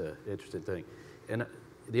that's the interesting thing. And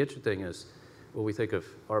the interesting thing is, when we think of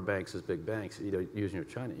our banks as big banks, using your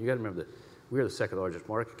China, you got to remember that we're the second largest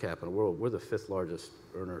market cap in the world. We're the fifth largest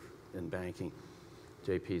earner in banking.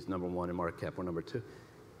 JP's number one in market cap, we're number two.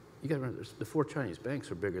 You got to remember, the 4 Chinese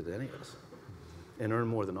banks are bigger than any of us and earn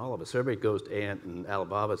more than all of us. Everybody goes to Ant and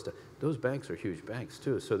Alibaba stuff. Those banks are huge banks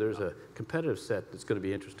too. So there's a competitive set that's going to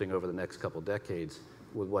be interesting over the next couple decades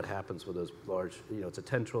with what happens with those large, it's a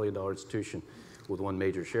 $10 trillion institution with one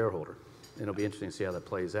major shareholder. And it'll be interesting to see how that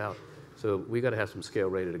plays out. So we got to have some scale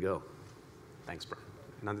ready to go. Thanks, Brian.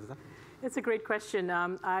 Nandita? It's a great question.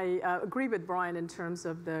 I agree with Brian in terms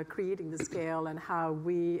of creating the scale and how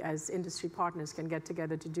we as industry partners can get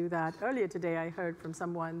together to do that. Earlier today, I heard from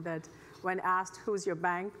someone that when asked, who's your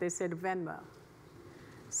bank, they said Venmo.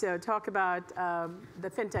 So talk about the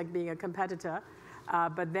fintech being a competitor,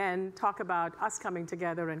 but then talk about us coming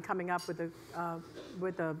together and coming up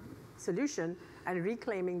with a solution and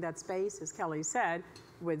reclaiming that space, as Kelly said,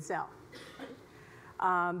 with Zelle.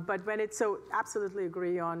 But when it's so, absolutely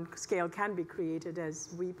agree on scale can be created as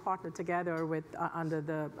we partner together with under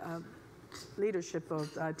the leadership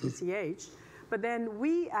of TCH. But then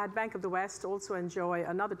we at Bank of the West also enjoy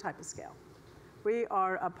another type of scale. We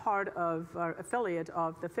are a part of, our affiliate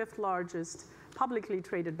of the 5th largest publicly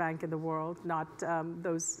traded bank in the world, not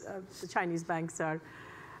the Chinese banks are,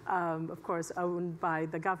 of course, owned by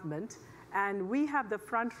the government. And we have the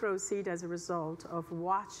front row seat as a result of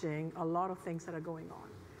watching a lot of things that are going on.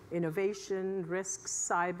 Innovation, risks,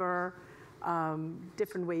 cyber,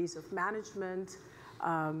 different ways of management.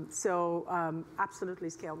 Absolutely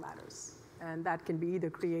scale matters. And that can be either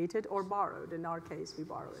created or borrowed. In our case, we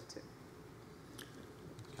borrow it too.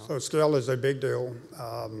 So scale is a big deal.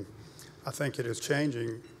 I think it is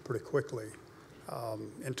changing pretty quickly.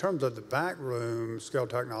 In terms of the backroom scale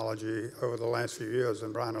technology over the last few years,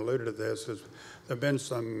 and Brian alluded to this, there have been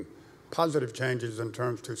some positive changes in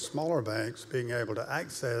terms to smaller banks being able to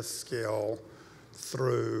access scale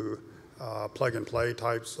through plug-and-play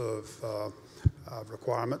types of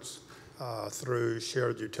requirements, through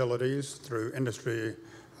shared utilities, through industry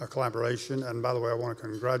collaboration. And by the way, I want to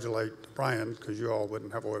congratulate Brian, because you all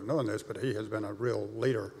wouldn't have a way of knowing this, but he has been a real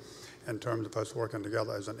leader in terms of us working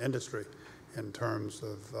together as an industry in terms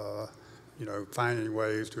of finding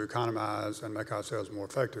ways to economize and make ourselves more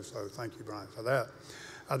effective. So thank you, Brian, for that.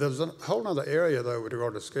 There's a whole other area, though, with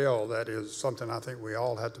regard to scale that is something I think we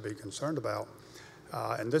all have to be concerned about.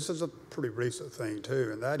 And this is a pretty recent thing,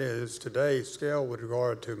 too, and that is today, scale with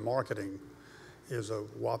regard to marketing is a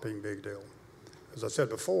whopping big deal. As I said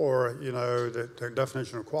before, the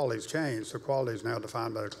definition of quality has changed. So quality is now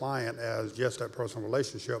defined by the client as just that personal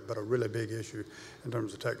relationship, but a really big issue in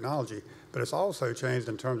terms of technology. But it's also changed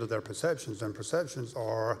in terms of their perceptions, and perceptions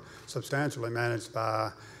are substantially managed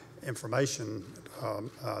by information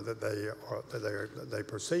that they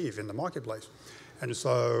perceive in the marketplace. And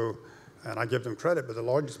so, and I give them credit, but the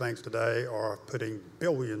largest banks today are putting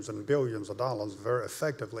billions and billions of dollars very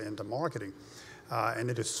effectively into marketing. And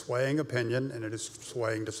it is swaying opinion, and it is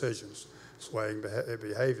swaying decisions, swaying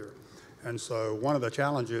behavior. And so one of the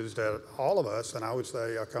challenges that all of us, and I would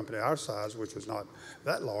say a company our size, which is not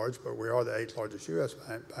that large, but we are the 8th largest U.S.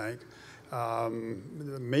 bank,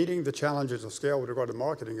 meeting the challenges of scale with regard to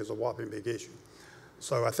marketing is a whopping big issue.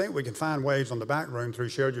 So I think we can find ways on the back room through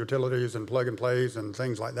shared utilities and plug-and-plays and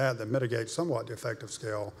things like that that mitigate somewhat the effect of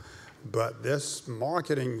scale. But this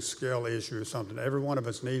marketing scale issue is something every one of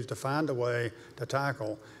us needs to find a way to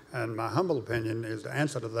tackle. And my humble opinion is the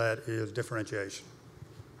answer to that is differentiation.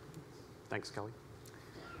 Thanks, Kelly.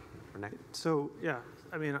 René? So, yeah,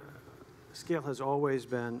 I mean, scale has always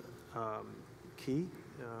been key.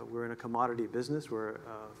 We're in a commodity business. We're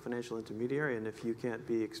a financial intermediary. And if you can't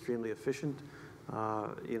be extremely efficient,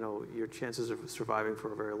 your chances of surviving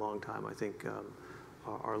for a very long time, I think,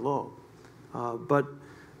 are low. But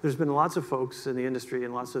there's been lots of folks in the industry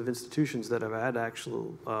and lots of institutions that have had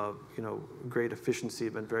actual, great efficiency,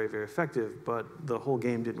 been very, very effective, but the whole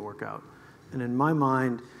game didn't work out. And in my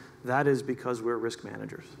mind, that is because we're risk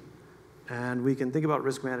managers. And we can think about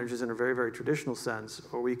risk managers in a very, very traditional sense,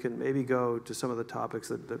 or we can maybe go to some of the topics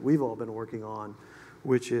that we've all been working on,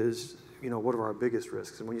 which is, what are our biggest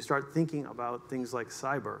risks? And when you start thinking about things like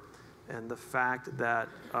cyber, and the fact that,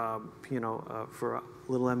 for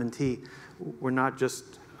little M&T, we're not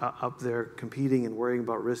just up there competing and worrying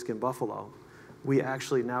about risk in Buffalo. We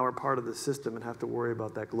actually now are part of the system and have to worry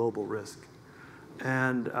about that global risk.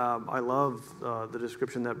 And I love the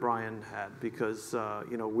description that Brian had, because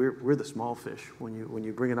we're the small fish when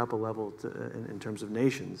you bring it up a level in terms of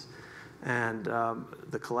nations. And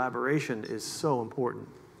the collaboration is so important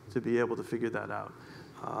to be able to figure that out.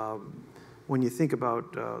 When you think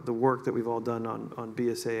about the work that we've all done on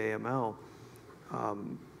BSA AML,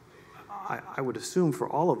 I would assume for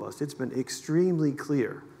all of us, it's been extremely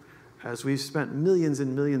clear as we've spent millions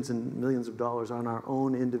and millions and millions of dollars on our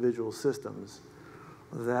own individual systems,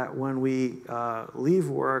 that when we leave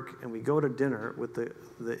work and we go to dinner with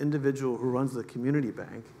the individual who runs the community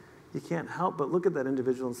bank, you can't help but look at that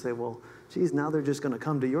individual and say, well, geez, now they're just going to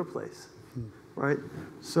come to your place, right?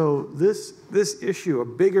 So this issue, a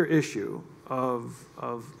bigger issue of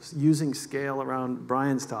using scale around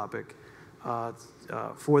Brian's topic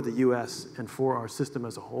for the U.S. and for our system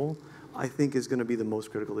as a whole, I think is going to be the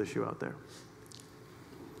most critical issue out there.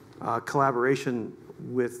 Collaboration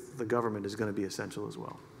with the government is going to be essential as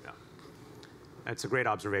well. Yeah. It's a great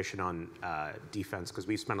observation on defense, because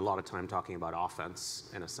we spend a lot of time talking about offense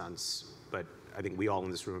in a sense, but I think we all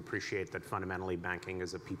in this room appreciate that fundamentally banking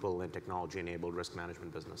is a people and technology-enabled risk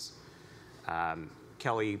management business.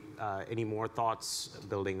 Kelly, any more thoughts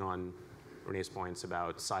building on René's points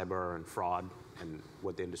about cyber and fraud and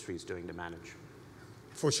what the industry is doing to manage?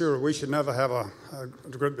 For sure, we should never have a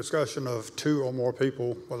group discussion of 2 or more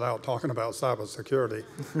people without talking about cybersecurity.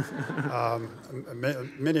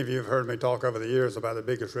 Many of you have heard me talk over the years about the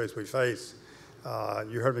biggest risk we face.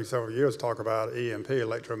 You heard me several years talk about EMP,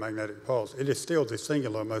 electromagnetic pulse. It is still the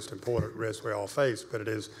singular most important risk we all face, but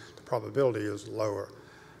the probability is lower.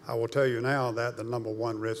 I will tell you now that the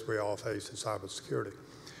 #1 risk we all face is cybersecurity.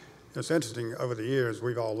 It's interesting, over the years,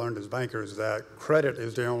 we've all learned as bankers that credit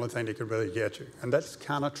is the only thing that can really get you. And that's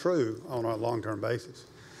kind of true on a long-term basis.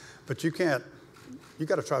 But you got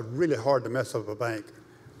to try really hard to mess up a bank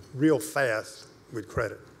real fast with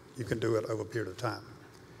credit. You can do it over a period of time.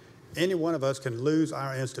 Any one of us can lose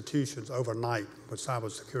our institutions overnight with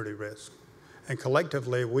cybersecurity risk. And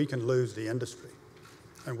collectively, we can lose the industry.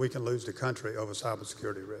 And we can lose the country over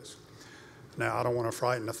cybersecurity risk. Now, I don't want to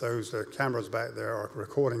frighten, if the cameras back there are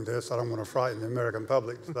recording this, I don't want to frighten the American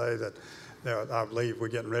public today that I believe we're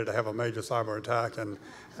getting ready to have a major cyber attack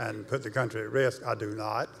and put the country at risk. I do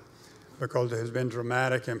not, because there has been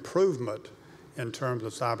dramatic improvement in terms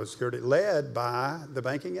of cybersecurity led by the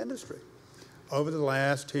banking industry. Over the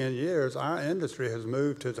last 10 years, our industry has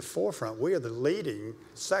moved to the forefront. We are the leading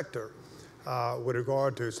sector with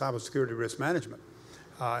regard to cybersecurity risk management,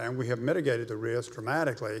 and we have mitigated the risk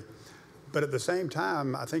dramatically. But at the same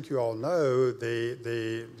time, I think you all know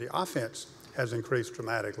the offense has increased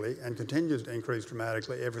dramatically and continues to increase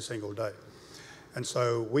dramatically every single day. And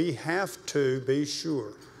so we have to be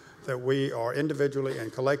sure that we are individually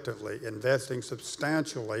and collectively investing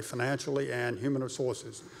substantially, financially and human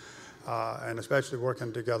resources, and especially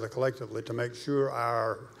working together collectively to make sure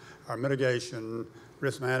our mitigation,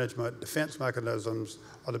 risk management, defense mechanisms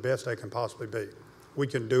are the best they can possibly be. We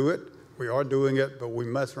can do it. We are doing it, but we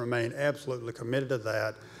must remain absolutely committed to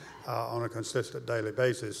that on a consistent daily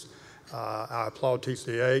basis. I applaud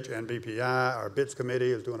TCH and BPI. Our BITS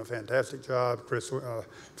committee is doing a fantastic job. Chris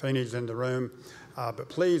Feeney's in the room. But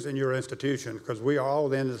please, in your institution, because we are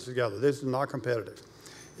all in this together, this is not competitive.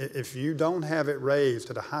 If you don't have it raised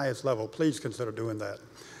to the highest level, please consider doing that.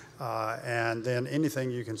 And then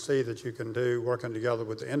anything you can see that you can do working together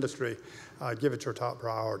with the industry, give it your top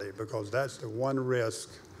priority, because that's the one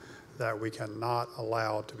risk that we cannot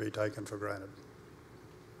allow to be taken for granted.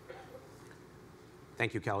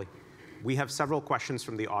 Thank you, Kelly. We have several questions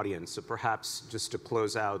from the audience, so perhaps just to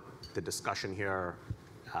close out the discussion here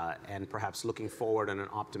and perhaps looking forward on an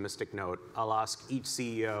optimistic note, I'll ask each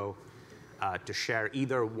CEO to share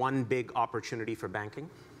either one big opportunity for banking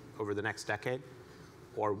over the next decade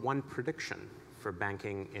or one prediction for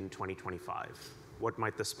banking in 2025. What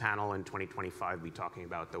might this panel in 2025 be talking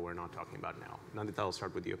about that we're not talking about now? Nandita, I'll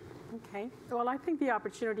start with you. Okay. Well, I think the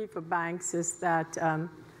opportunity for banks is that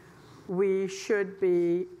we should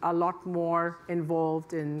be a lot more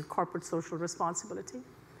involved in corporate social responsibility.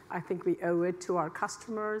 I think we owe it to our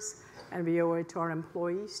customers and we owe it to our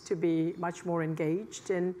employees to be much more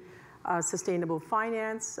engaged in sustainable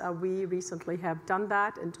finance. We recently have done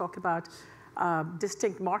that and talked about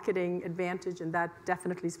distinct marketing advantage, and that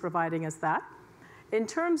definitely is providing us that. In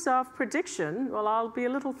terms of prediction, well, I'll be a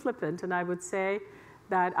little flippant, and I would say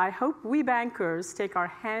that I hope we bankers take our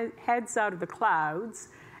heads out of the clouds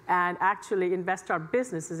and actually invest our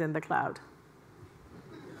businesses in the cloud.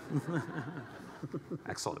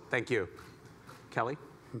 Excellent. Thank you. Kelly?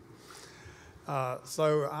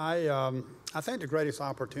 So I think the greatest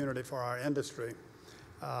opportunity for our industry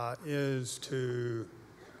is to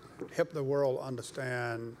help the world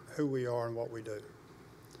understand who we are and what we do.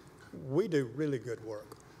 We do really good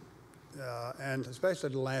work. and especially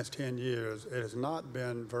the last 10 years, it has not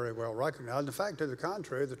been very well recognized. In fact, to the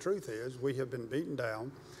contrary, the truth is we have been beaten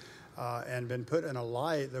down and been put in a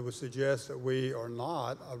light that would suggest that we are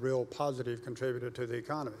not a real positive contributor to the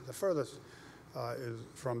economy. The furthest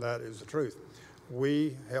from that is the truth.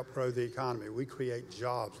 We help grow the economy. We create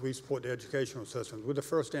jobs. We support the educational system. We're the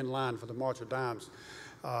first in line for the March of Dimes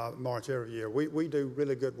march every year. We do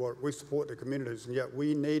really good work. We support the communities, and yet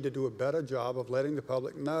we need to do a better job of letting the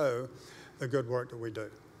public know the good work that we do.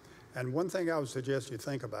 And one thing I would suggest you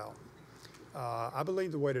think about, I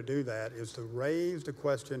believe the way to do that is to raise the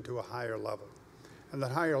question to a higher level. And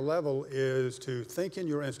that higher level is to think in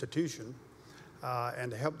your institution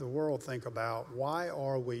and to help the world think about, why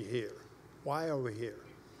are we here? Why are we here?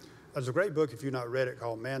 There's a great book, if you've not read it,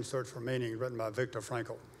 called Man's Search for Meaning, written by Viktor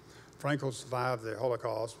Frankl. Frankl survived the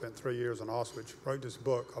Holocaust, spent 3 years in Auschwitz, wrote this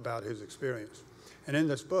book about his experience. And in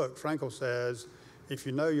this book, Frankl says, if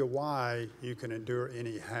you know your why, you can endure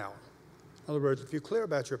any how. In other words, if you're clear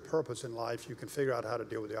about your purpose in life, you can figure out how to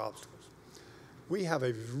deal with the obstacles. We have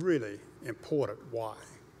a really important why.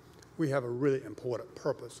 We have a really important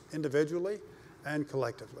purpose, individually and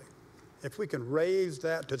collectively. If we can raise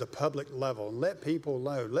that to the public level and let people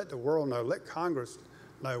know, let the world know, let Congress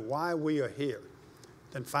know why we are here,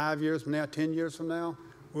 then 5 years from now, 10 years from now,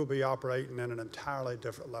 we'll be operating in an entirely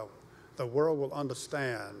different level. The world will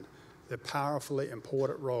understand the powerfully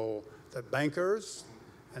important role that bankers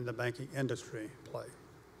and the banking industry play.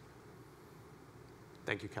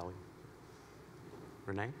 Thank you, Kelly.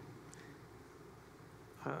 René?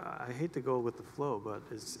 I hate to go with the flow, but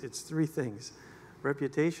it's three things: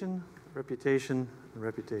 reputation, reputation, and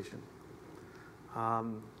reputation.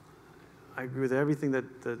 I agree with everything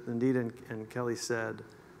that Nandita and Kelly said.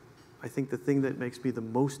 I think the thing that makes me the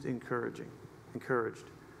most encouraged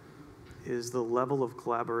is the level of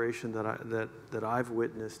collaboration that I've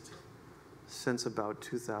witnessed since about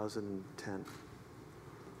 2010.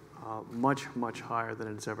 Much, much higher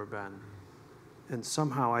than it's ever been. And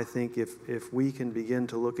somehow I think if we can begin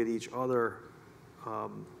to look at each other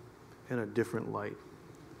in a different light,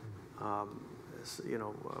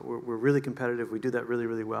 we're really competitive. We do that really,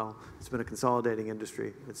 really well. It's been a consolidating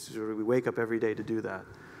industry. We wake up every day to do that.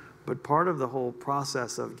 But part of the whole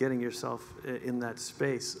process of getting yourself in that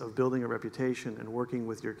space of building a reputation and working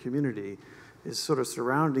with your community is sort of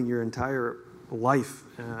surrounding your entire life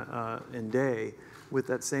and day with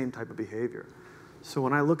that same type of behavior. So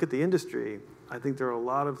when I look at the industry, I think there are a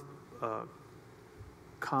lot of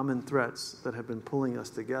common threats that have been pulling us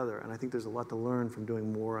together, and I think there's a lot to learn from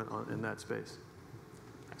doing more in that space.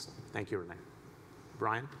 Excellent. Thank you, René.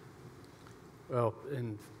 Brian? Well,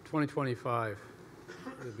 in 2025,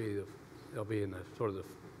 they'll be in the sort of the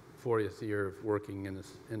 40th year of working in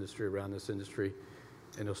this industry, around this industry,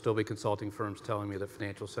 and there'll still be consulting firms telling me that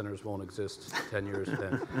financial centers won't exist 10 years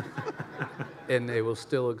then. And they will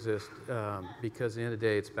still exist because at the end of the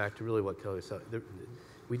day, it's back to really what Kelly said.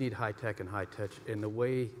 We need high tech and high touch, and the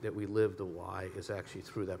way that we live the why is actually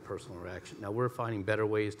through that personal interaction. Now, we're finding better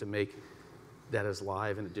ways to make that as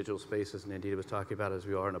live in the digital space, as Nandita was talking about, as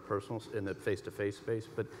we are in the face-to-face space.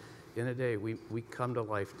 But at the end of the day, we come to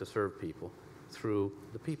life to serve people through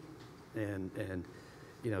the people, and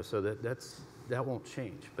so that won't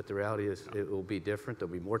change. But the reality is, it will be different.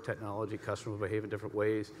 There'll be more technology. Customers will behave in different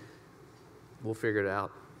ways. We'll figure it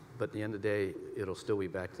out. But at the end of the day, it'll still be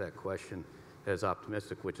back to that question as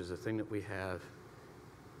optimistic, which is the thing that we have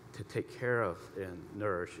to take care of and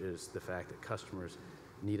nourish, is the fact that customers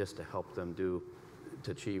need us to help them to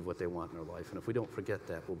achieve what they want in their life. And if we don't forget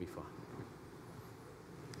that, we'll be fine.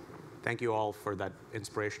 Thank you all for that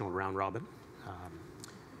inspirational round robin.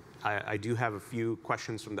 I do have a few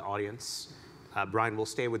questions from the audience. Brian, we'll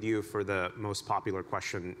stay with you for the most popular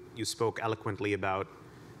question. You spoke eloquently about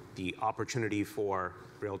the opportunity for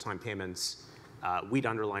real-time payments. We'd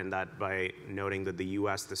underline that by noting that the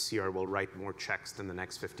US this year will write more checks than the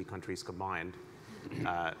next 50 countries combined.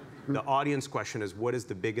 The audience question is, what is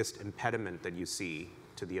the biggest impediment that you see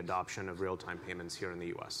to the adoption of real-time payments here in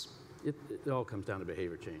the US? It all comes down to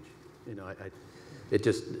behavior change.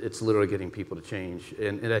 It's literally getting people to change,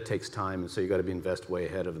 and that takes time, and so you got to invest way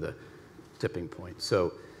ahead of the tipping point.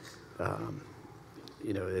 So, if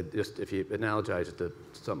you analogize it to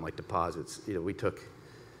something like deposits, you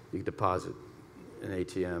could deposit an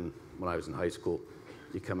ATM when I was in high school.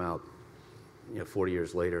 You come out, 40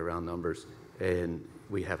 years later, around numbers, and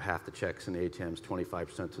we have half the checks in the ATMs,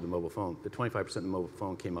 25% to the mobile phone. The 25% of the mobile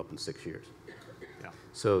phone came up in 6 years. Yeah.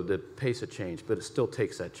 So the pace of change, but it still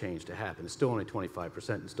takes that change to happen. It's still only 25%,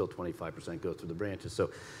 and still 25% go through the branches.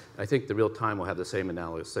 So I think the real time will have the same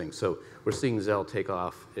analogous thing. So we're seeing Zelle take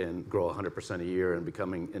off and grow 100% a year and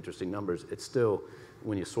becoming interesting numbers. It's still,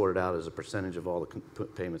 when you sort it out as a percentage of all the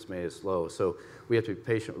payments made, it's low. So we have to be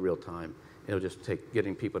patient with real time. It'll just take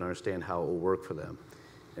getting people to understand how it will work for them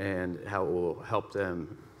and how it will help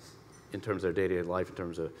them in terms of their day-to-day life, in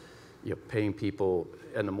terms of paying people,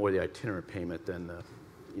 and the more the itinerant payment than the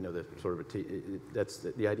sort of that's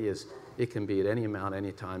the idea is it can be at any amount,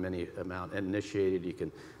 any time, any amount, and initiated. You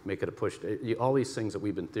can make it a push. All these things that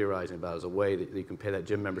we've been theorizing about is a way that you can pay that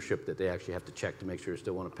gym membership that they actually have to check to make sure you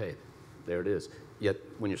still want to pay it. There it is. Yet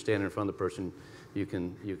when you're standing in front of the person, you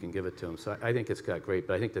can give it to them. So I think it's got great.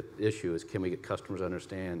 But I think the issue is, can we get customers to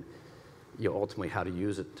understand ultimately how to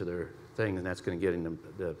use it to their thing, and that's going to get in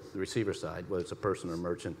the receiver side, whether it's a person or a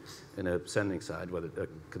merchant, and a sending side, whether a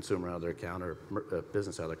consumer out of their account or a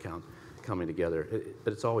business out of their account, coming together.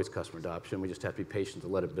 But it's always customer adoption. We just have to be patient to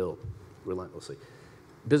let it build relentlessly.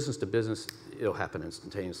 Business to business, it'll happen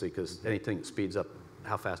instantaneously, because anything that speeds up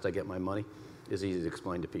how fast I get my money is easy to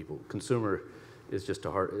explain to people. Consumer is just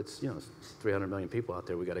a hard, it's 300 million people out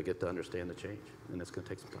there. We got to get to understand the change, and it's going to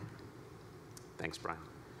take some time. Thanks, Brian.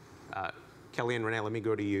 Kelly and René, let me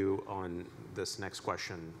go to you on this next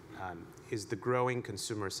question. Is the growing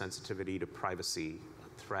consumer sensitivity to privacy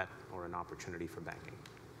a threat or an opportunity for banking?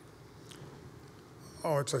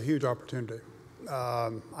 Oh, it's a huge opportunity.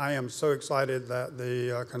 I am so excited that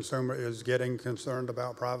the consumer is getting concerned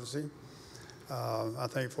about privacy. I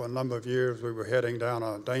think for a number of years we were heading down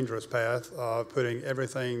a dangerous path of putting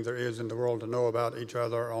everything there is in the world to know about each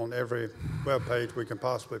other on every web page we can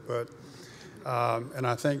possibly put. And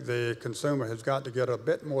I think the consumer has got to get a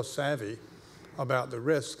bit more savvy about the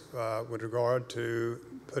risk with regard to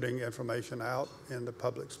putting information out in the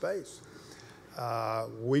public space.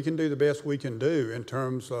 We can do the best we can do in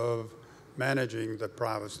terms of managing the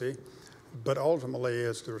privacy, but ultimately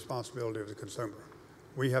it's the responsibility of the consumer.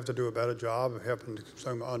 We have to do a better job of helping the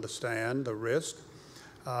consumer understand the risk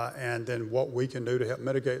and then what we can do to help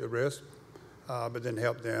mitigate the risk, but then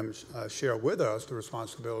help them share with us the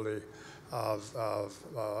responsibility of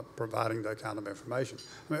providing that kind of information.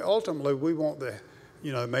 I mean, ultimately, we want to,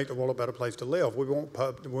 make the world a better place to live. We want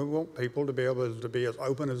people to be able to be as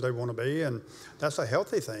open as they want to be, and that's a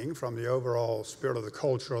healthy thing from the overall spirit of the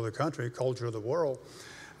culture of the country, culture of the world.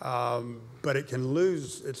 But it can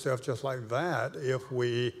lose itself just like that if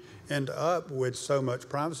we end up with so much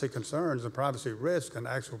privacy concerns and privacy risk and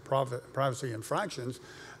actual privacy infractions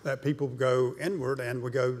that people go inward and we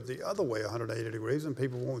go the other way 180 degrees, and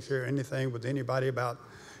people won't share anything with anybody about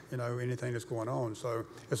anything that's going on. So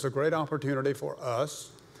it's a great opportunity for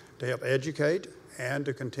us to help educate and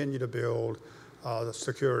to continue to build the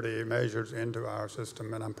security measures into our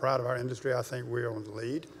system. And I'm proud of our industry. I think we're on the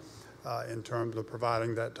lead in terms of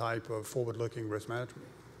providing that type of forward-looking risk management.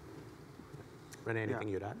 René, anything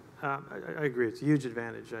you'd add? I agree. It's a huge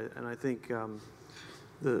advantage, and I think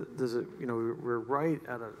we're right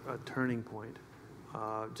at a turning point.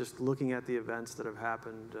 Just looking at the events that have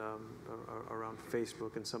happened around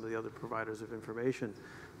Facebook and some of the other providers of information,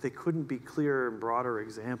 they couldn't be clearer and broader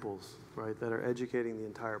examples, right, that are educating the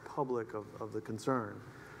entire public of the concern.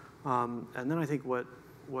 And then I think what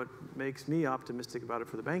makes me optimistic about it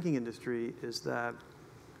for the banking industry is that,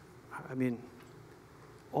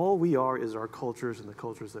 all we are is our cultures and the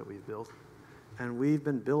cultures that we've built. And we've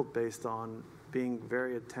been built based on being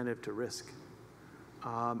very attentive to risk.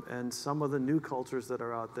 And some of the new cultures that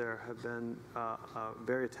are out there have been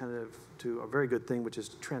very attentive to a very good thing, which is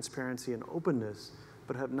transparency and openness,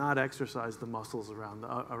 but have not exercised the muscles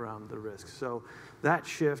around the risk. So that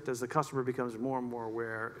shift, as the customer becomes more and more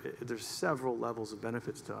aware, there's several levels of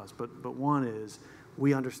benefits to us. But one is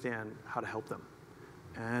we understand how to help them.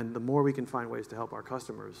 And the more we can find ways to help our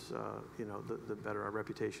customers, the better our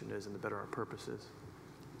reputation is and the better our purpose is.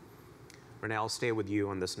 René, I'll stay with you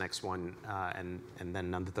on this next one, and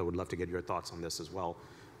then Nandita would love to get your thoughts on this as well.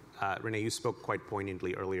 René, you spoke quite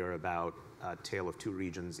poignantly earlier about a tale of two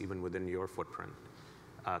regions, even within your footprint.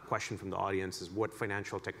 Question from the audience is, what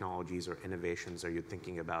financial technologies or innovations are you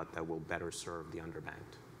thinking about that will better serve the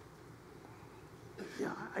underbanked?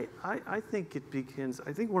 Yeah, I think it begins,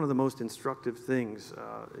 I think one of the most instructive things,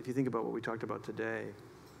 if you think about what we talked about today,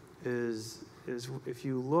 is if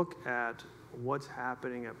you look at what's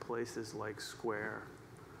happening at places like Square,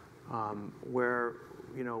 where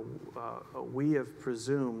we have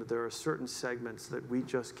presumed there are certain segments that we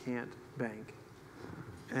just can't bank.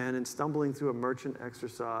 And in stumbling through a merchant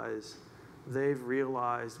exercise, they've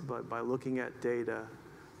realized by looking at data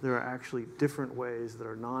there are actually different ways that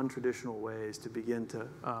are non-traditional ways to begin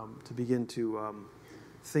to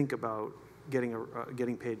think about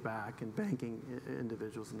getting paid back and banking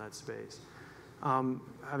individuals in that space.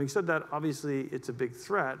 Having said that, obviously it's a big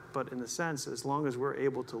threat, but in a sense, as long as we're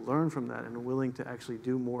able to learn from that and willing to actually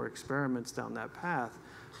do more experiments down that path,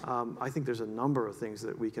 I think there's a number of things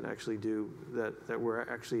that we can actually do that we're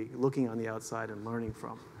actually looking on the outside and learning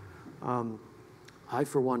from. I,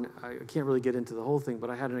 for one, I can't really get into the whole thing, but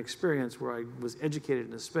I had an experience where I was educated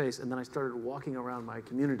in a space, and then I started walking around my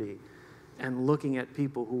community and looking at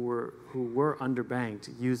people who were underbanked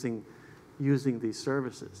using these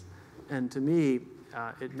services. And to me,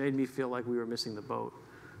 it made me feel like we were missing the boat.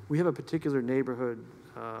 We have a particular neighborhood,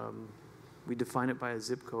 we define it by a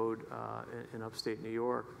zip code in upstate New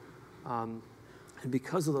York. And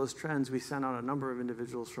because of those trends, we sent out a number of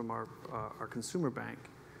individuals from our consumer bank.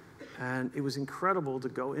 And it was incredible to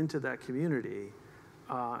go into that community.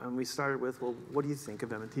 And we started with, well, what do you think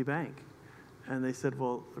of M&T Bank? And they said,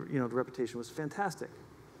 well, the reputation was fantastic.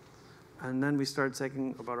 And then we started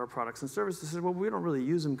talking about our products and services. They said, well, we don't really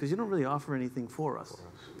use them because you don't really offer anything for us.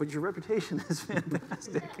 But your reputation is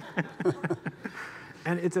fantastic.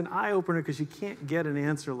 And it's an eye-opener because you can't get an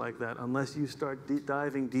answer like that unless you start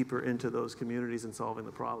diving deeper into those communities and solving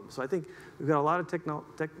the problem. So I think we've got a lot of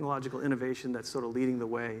technological innovation that's sort of leading the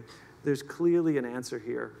way. There's clearly an answer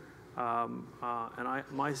here. And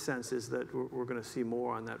my sense is that we're going to see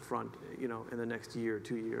more on that front, in the next year,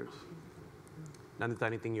 2 years. Nandita,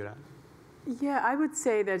 anything you'd add? Yeah, I would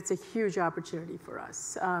say that it's a huge opportunity for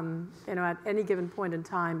us. At any given point in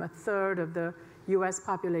time, 1/3 of the U.S.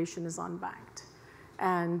 population is unbanked.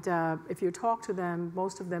 And if you talk to them,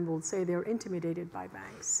 most of them will say they're intimidated by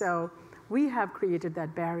banks. So we have created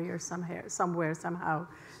that barrier somewhere, somehow.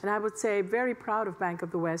 And I would say very proud of Bank of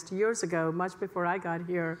the West. Years ago, much before I got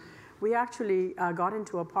here, we actually got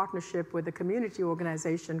into a partnership with a community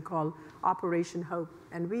organization called Operation Hope,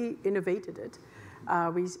 and we innovated it.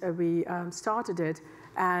 We started it,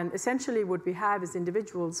 and essentially what we have is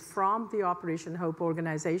individuals from the Operation Hope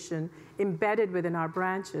organization embedded within our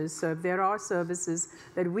branches. So if there are services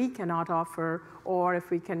that we cannot offer, or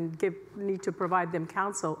if we need to provide them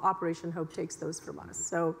counsel, Operation Hope takes those from us.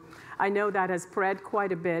 So I know that has spread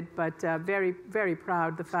quite a bit, but very, very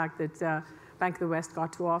proud the fact that Bank of the West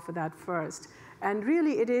got to offer that first. And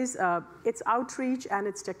really it's outreach and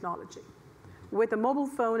it's technology. With a mobile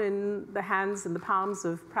phone in the hands and the palms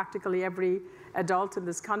of practically every adult in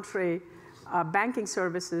this country, banking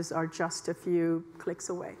services are just a few clicks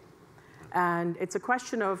away. And it's a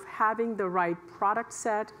question of having the right product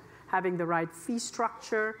set, having the right fee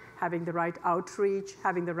structure, having the right outreach,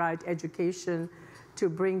 having the right education to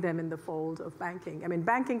bring them in the fold of banking. I mean,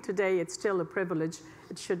 banking today, it's still a privilege.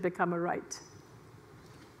 It should become a right.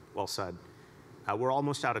 Well said. We're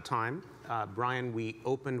almost out of time. Brian, we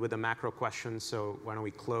opened with a macro question, so why don't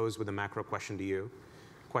we close with a macro question to you?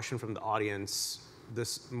 Question from the audience.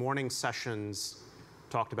 This morning's sessions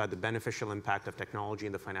talked about the beneficial impact of technology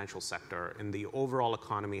in the financial sector. In the overall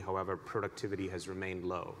economy, however, productivity has remained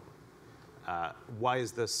low. Why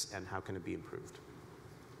is this, and how can it be improved?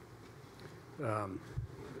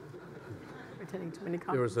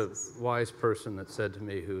 There was a wise person that said to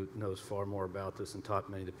me, who knows far more about this and taught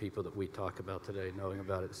many of the people that we talk about today knowing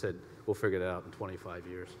about it, said, we'll figure it out in 25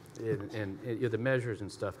 years. And the measures and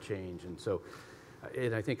stuff change.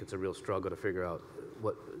 And I think it's a real struggle to figure out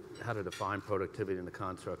how to define productivity in the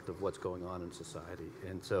construct of what's going on in society.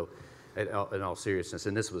 And so, in all seriousness,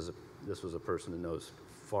 and this was a person who knows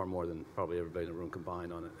far more than probably everybody in the room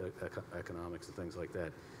combined on economics and things like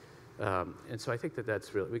that. And so I think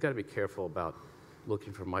that's really, we've got to be careful about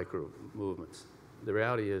looking for micro movements. The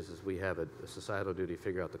reality is we have a societal duty to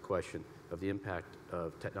figure out the question of the impact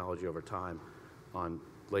of technology over time on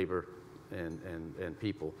labor and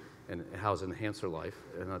people, and how does it enhance their life,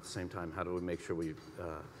 and at the same time, how do we make sure we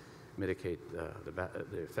mitigate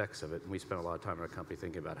the effects of it. And we spend a lot of time in our company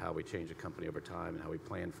thinking about how we change a company over time and how we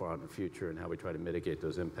plan for it in the future and how we try to mitigate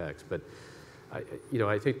those impacts. But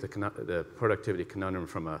I think the productivity conundrum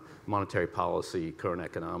from a monetary policy, current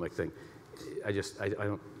economic thing, I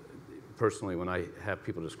don't, personally, when I have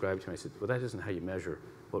people describe it to me, I said, well, that isn't how you measure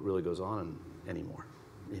what really goes on anymore,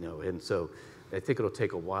 and so I think it'll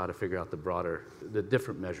take a while to figure out the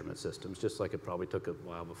different measurement systems, just like it probably took a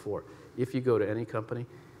while before. If you go to any company,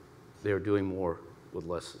 they're doing more with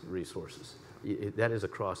less resources. That is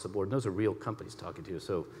across the board. And those are real companies talking to you.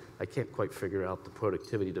 So I can't quite figure out the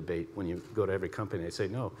productivity debate when you go to every company. They say,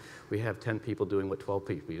 no, we have 10 people doing what 12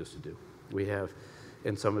 people used to do. We have,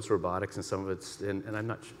 and some of it's robotics, and some of it's, and I'm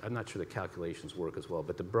not sure the calculations work as well.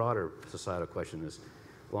 But the broader societal question is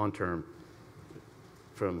long-term,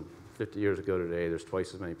 from 50 years ago to today, there's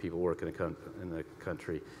twice as many people working in the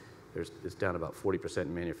country. It's down about 40%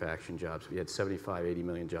 in manufacturing jobs. We had 75, 80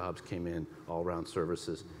 million jobs came in all around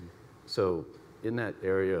services. So in that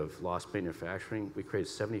area of lost manufacturing, we created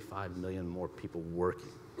 75 million more people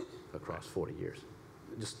working across 40 years.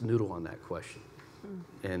 Just noodle on that question.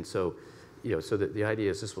 And so, so the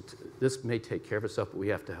idea is this may take care of itself, but we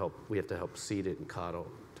have to help seed it and coddle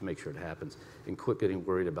to make sure it happens, and quit getting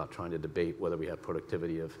worried about trying to debate whether we have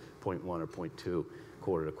productivity of 0.1 or 0.2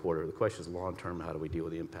 quarter to quarter. The question is long term, how do we deal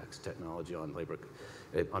with the impacts of technology on labor,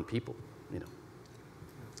 on people,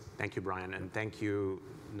 Thank you, Brian, and thank you,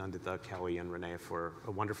 Nandita, Kelly, and René, for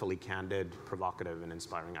a wonderfully candid, provocative, and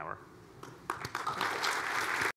inspiring hour.